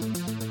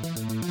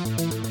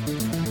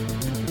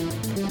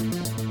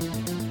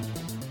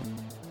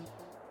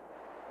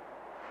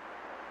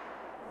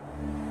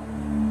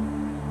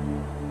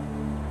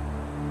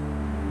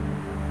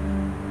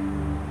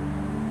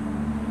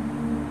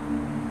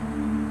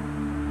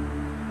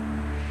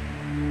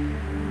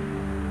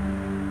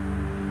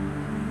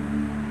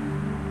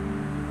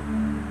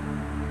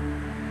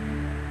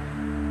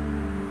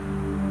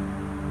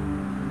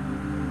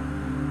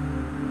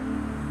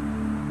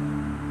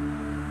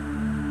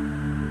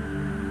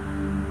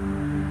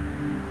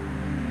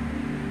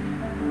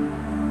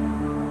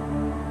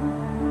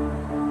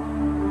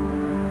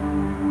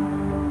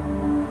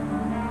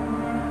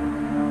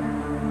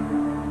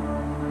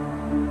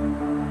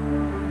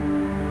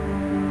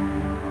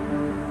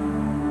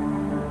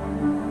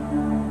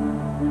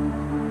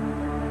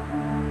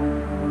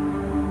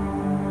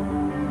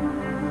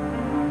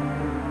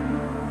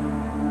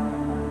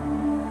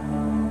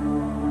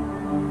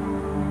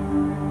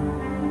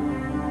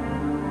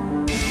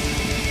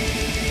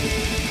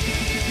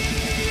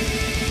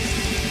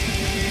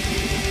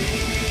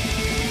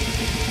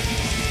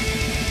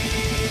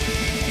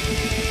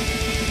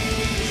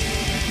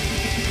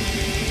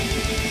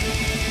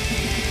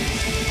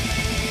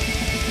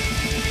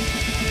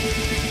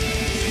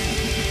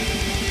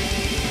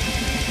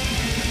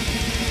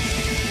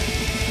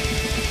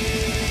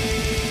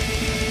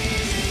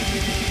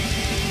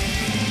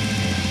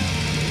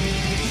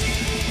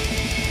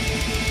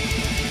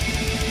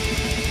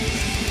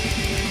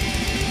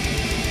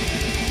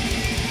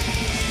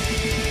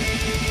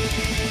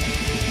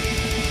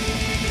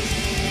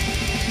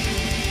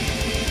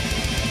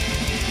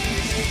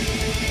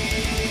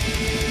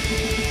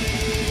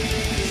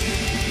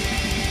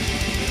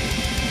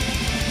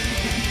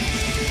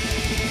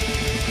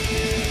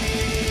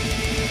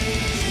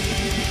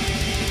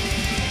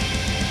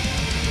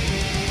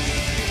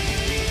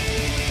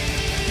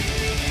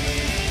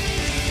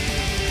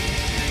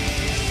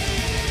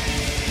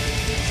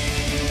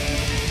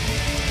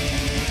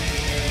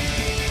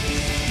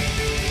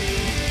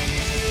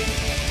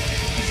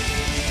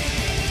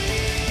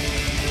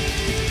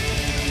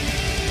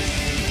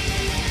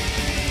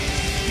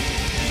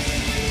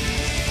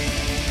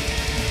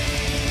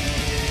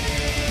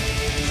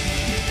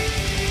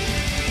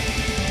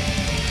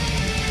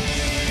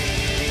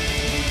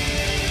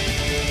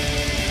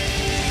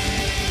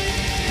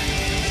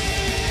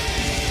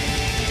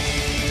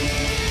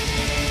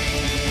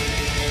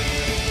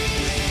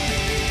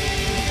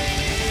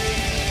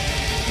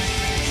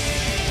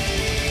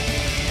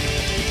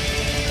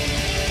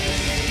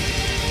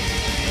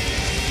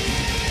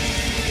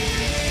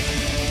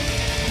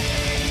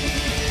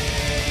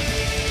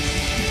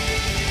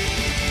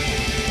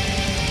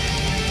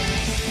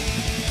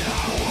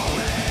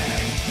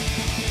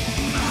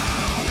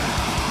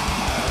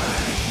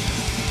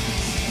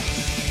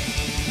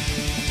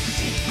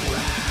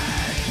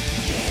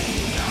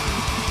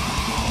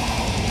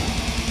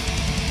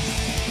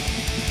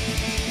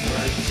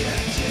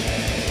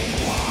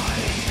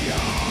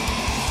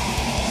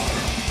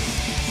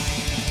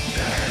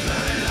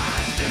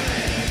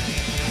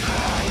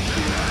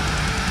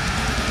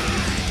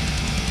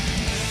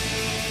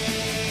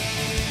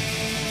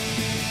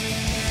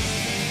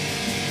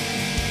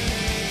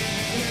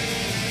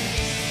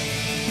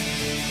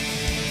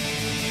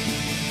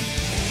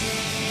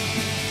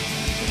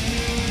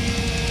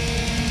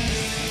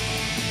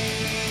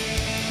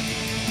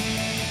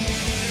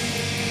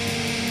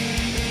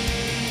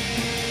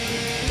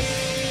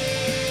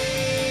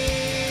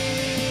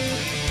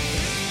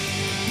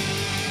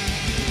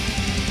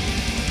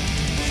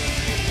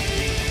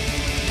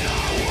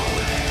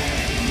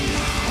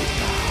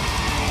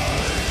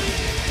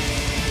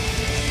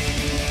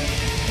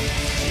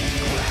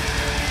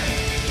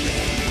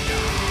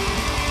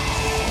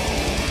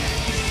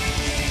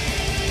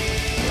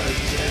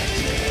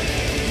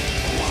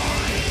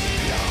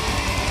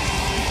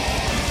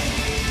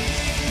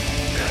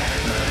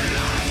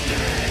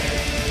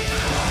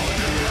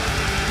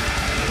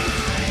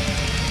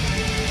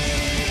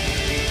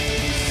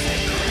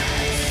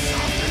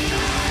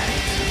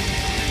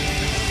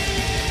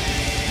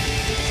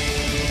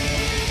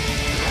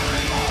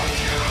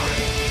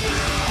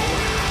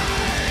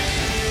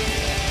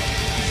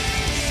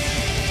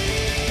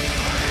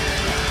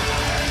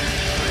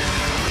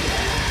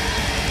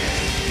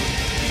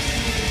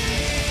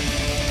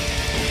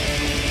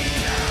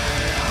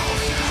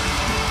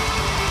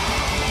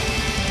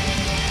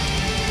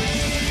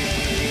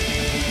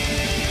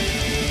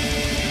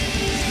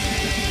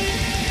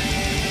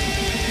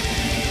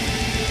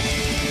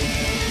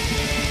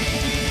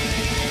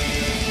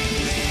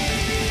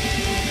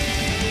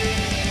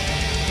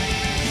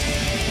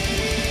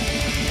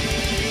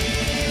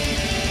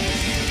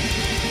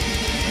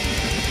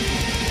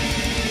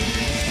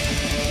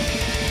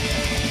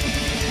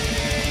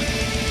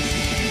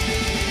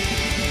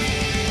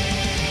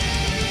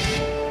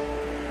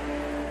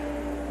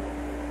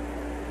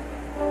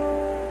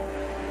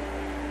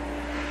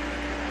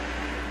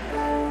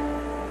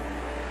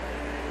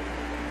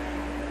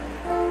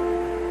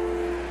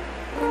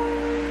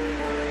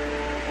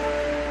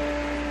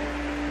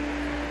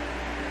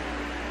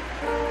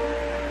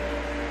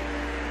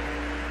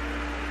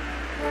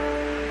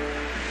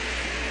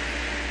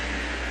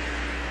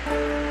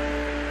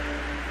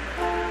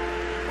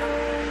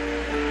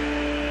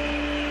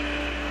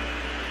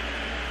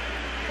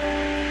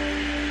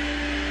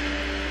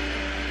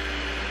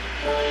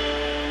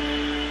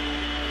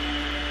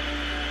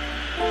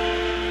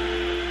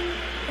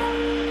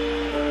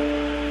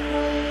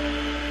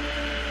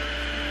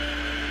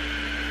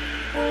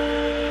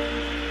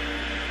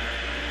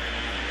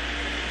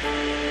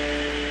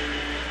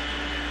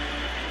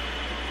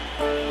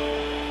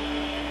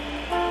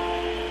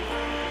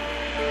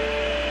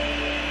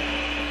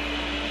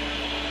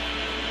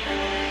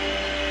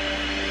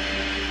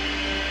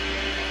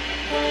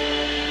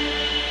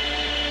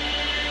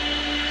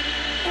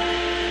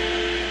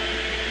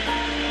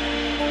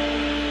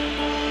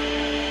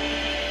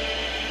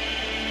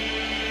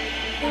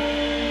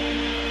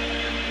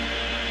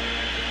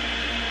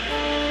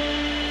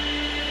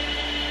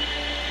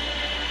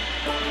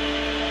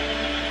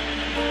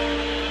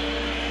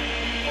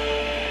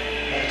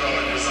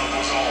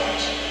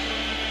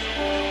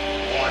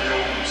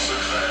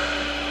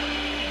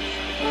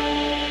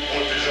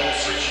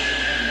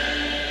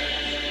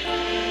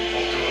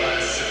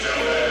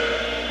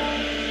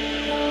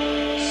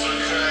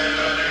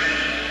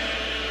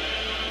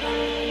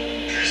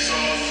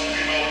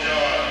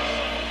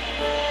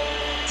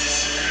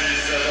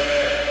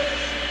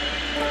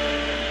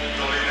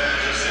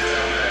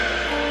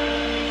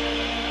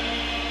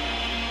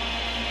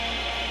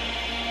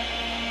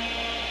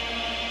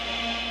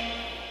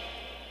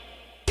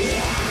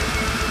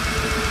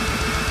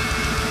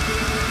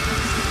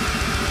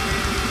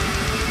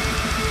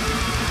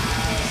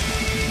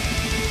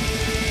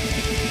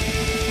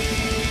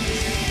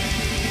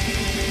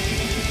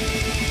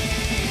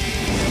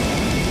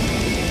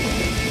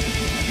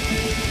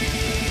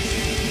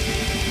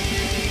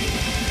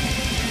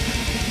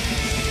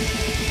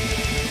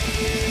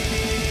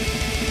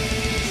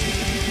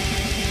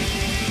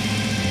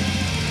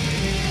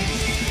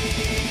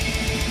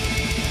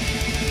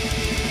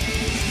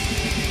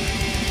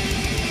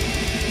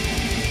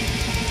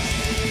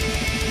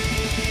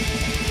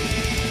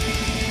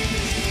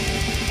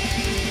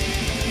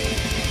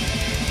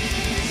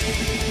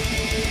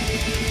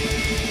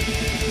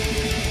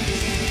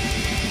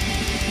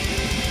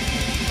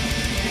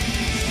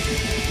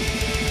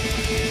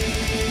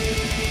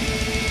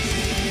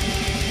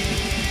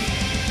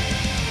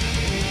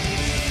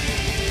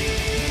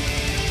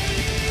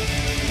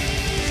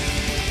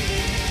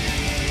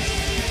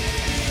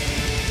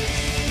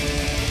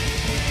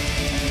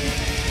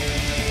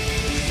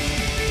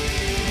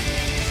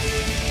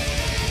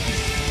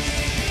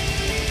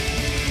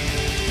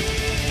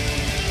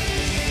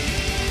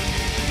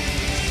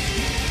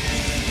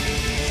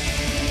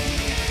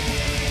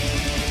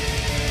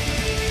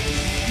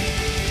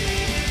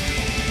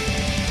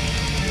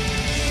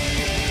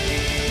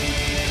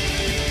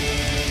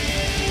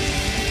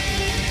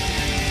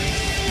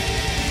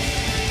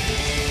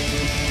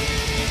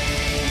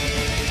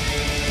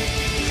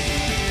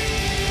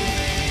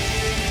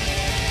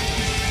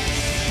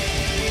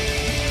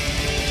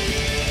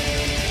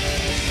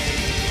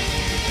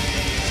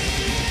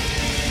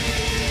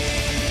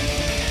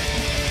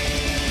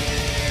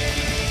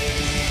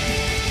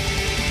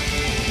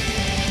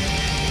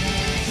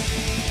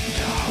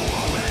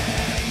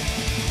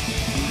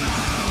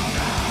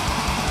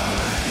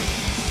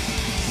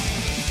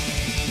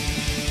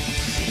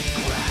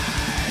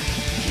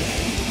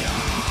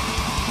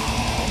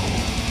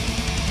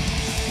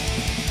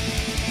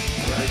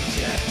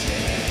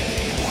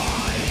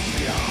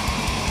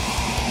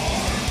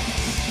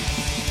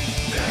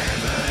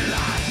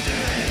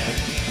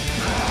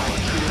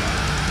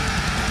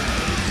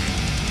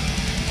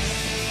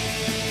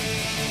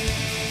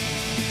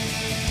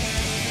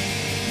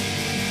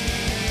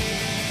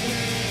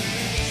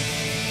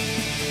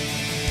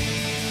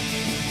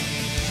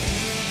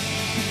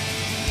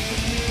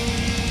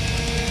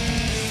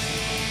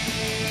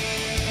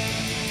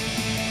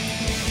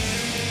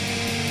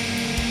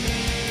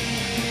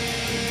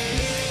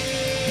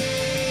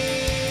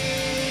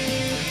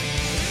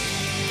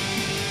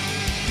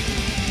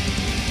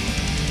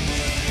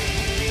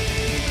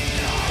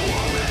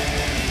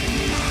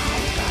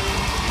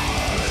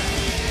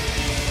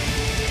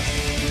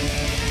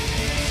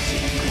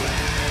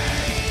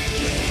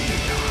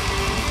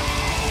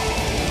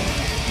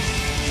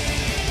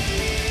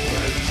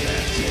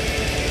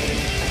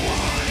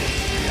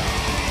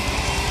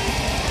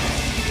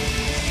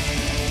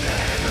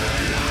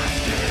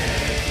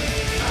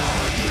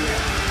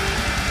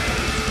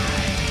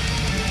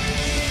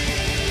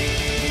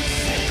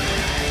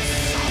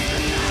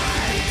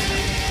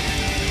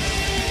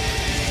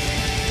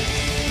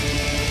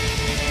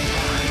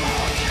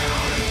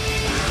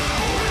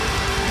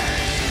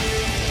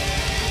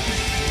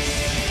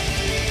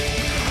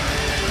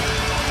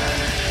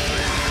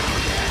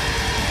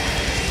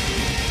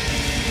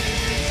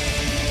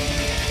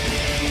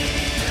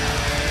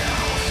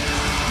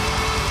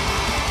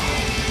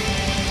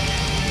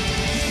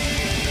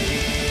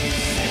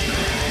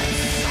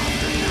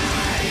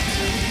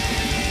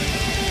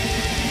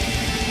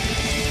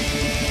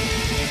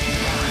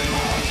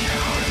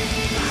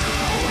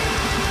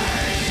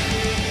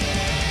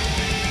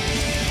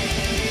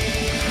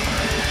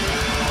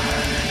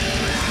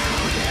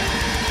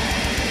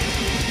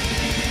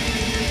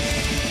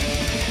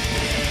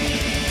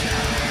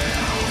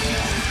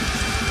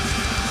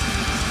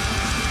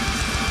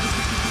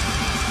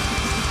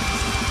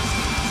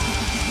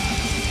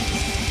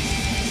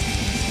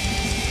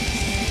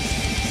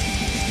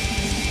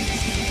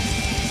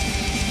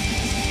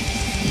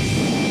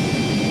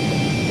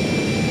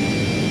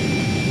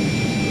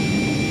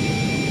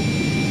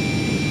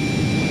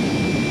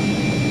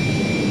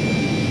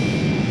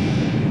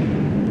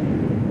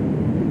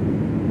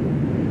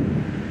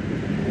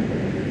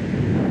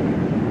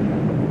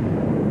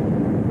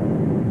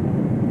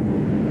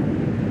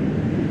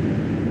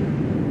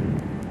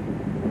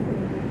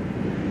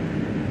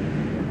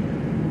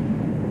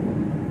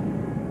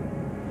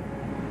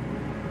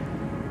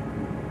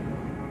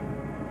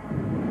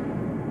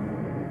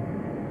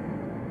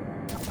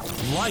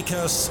 like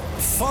us,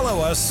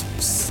 follow us,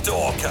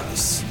 stalk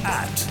us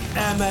at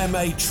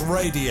MMH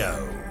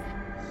Radio.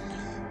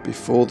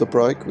 Before the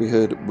break, we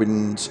heard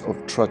Winds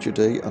of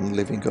Tragedy and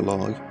Living a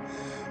Lie,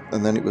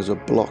 and then it was a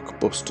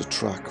blockbuster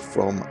track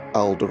from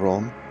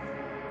Alderon,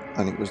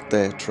 and it was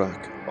their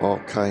track,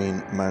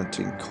 Arcane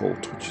Mountain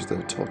Cult, which is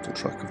the title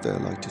track of their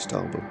latest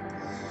album.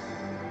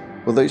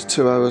 Well, these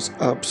 2 hours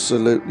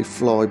absolutely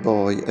fly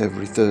by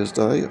every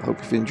Thursday. I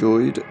hope you've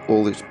enjoyed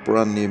all this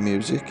brand new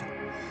music.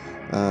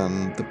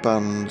 And the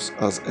bands,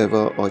 as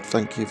ever, I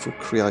thank you for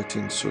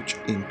creating such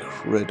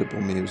incredible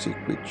music,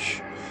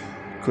 which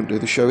couldn't do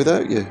the show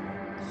without you.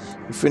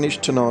 We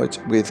finished tonight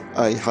with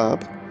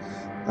Ahab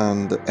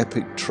and the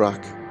epic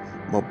track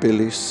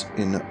Mobilis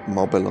in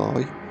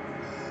Mobili,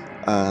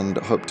 and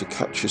I hope to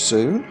catch you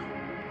soon,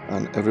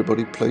 and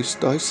everybody please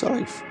stay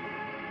safe.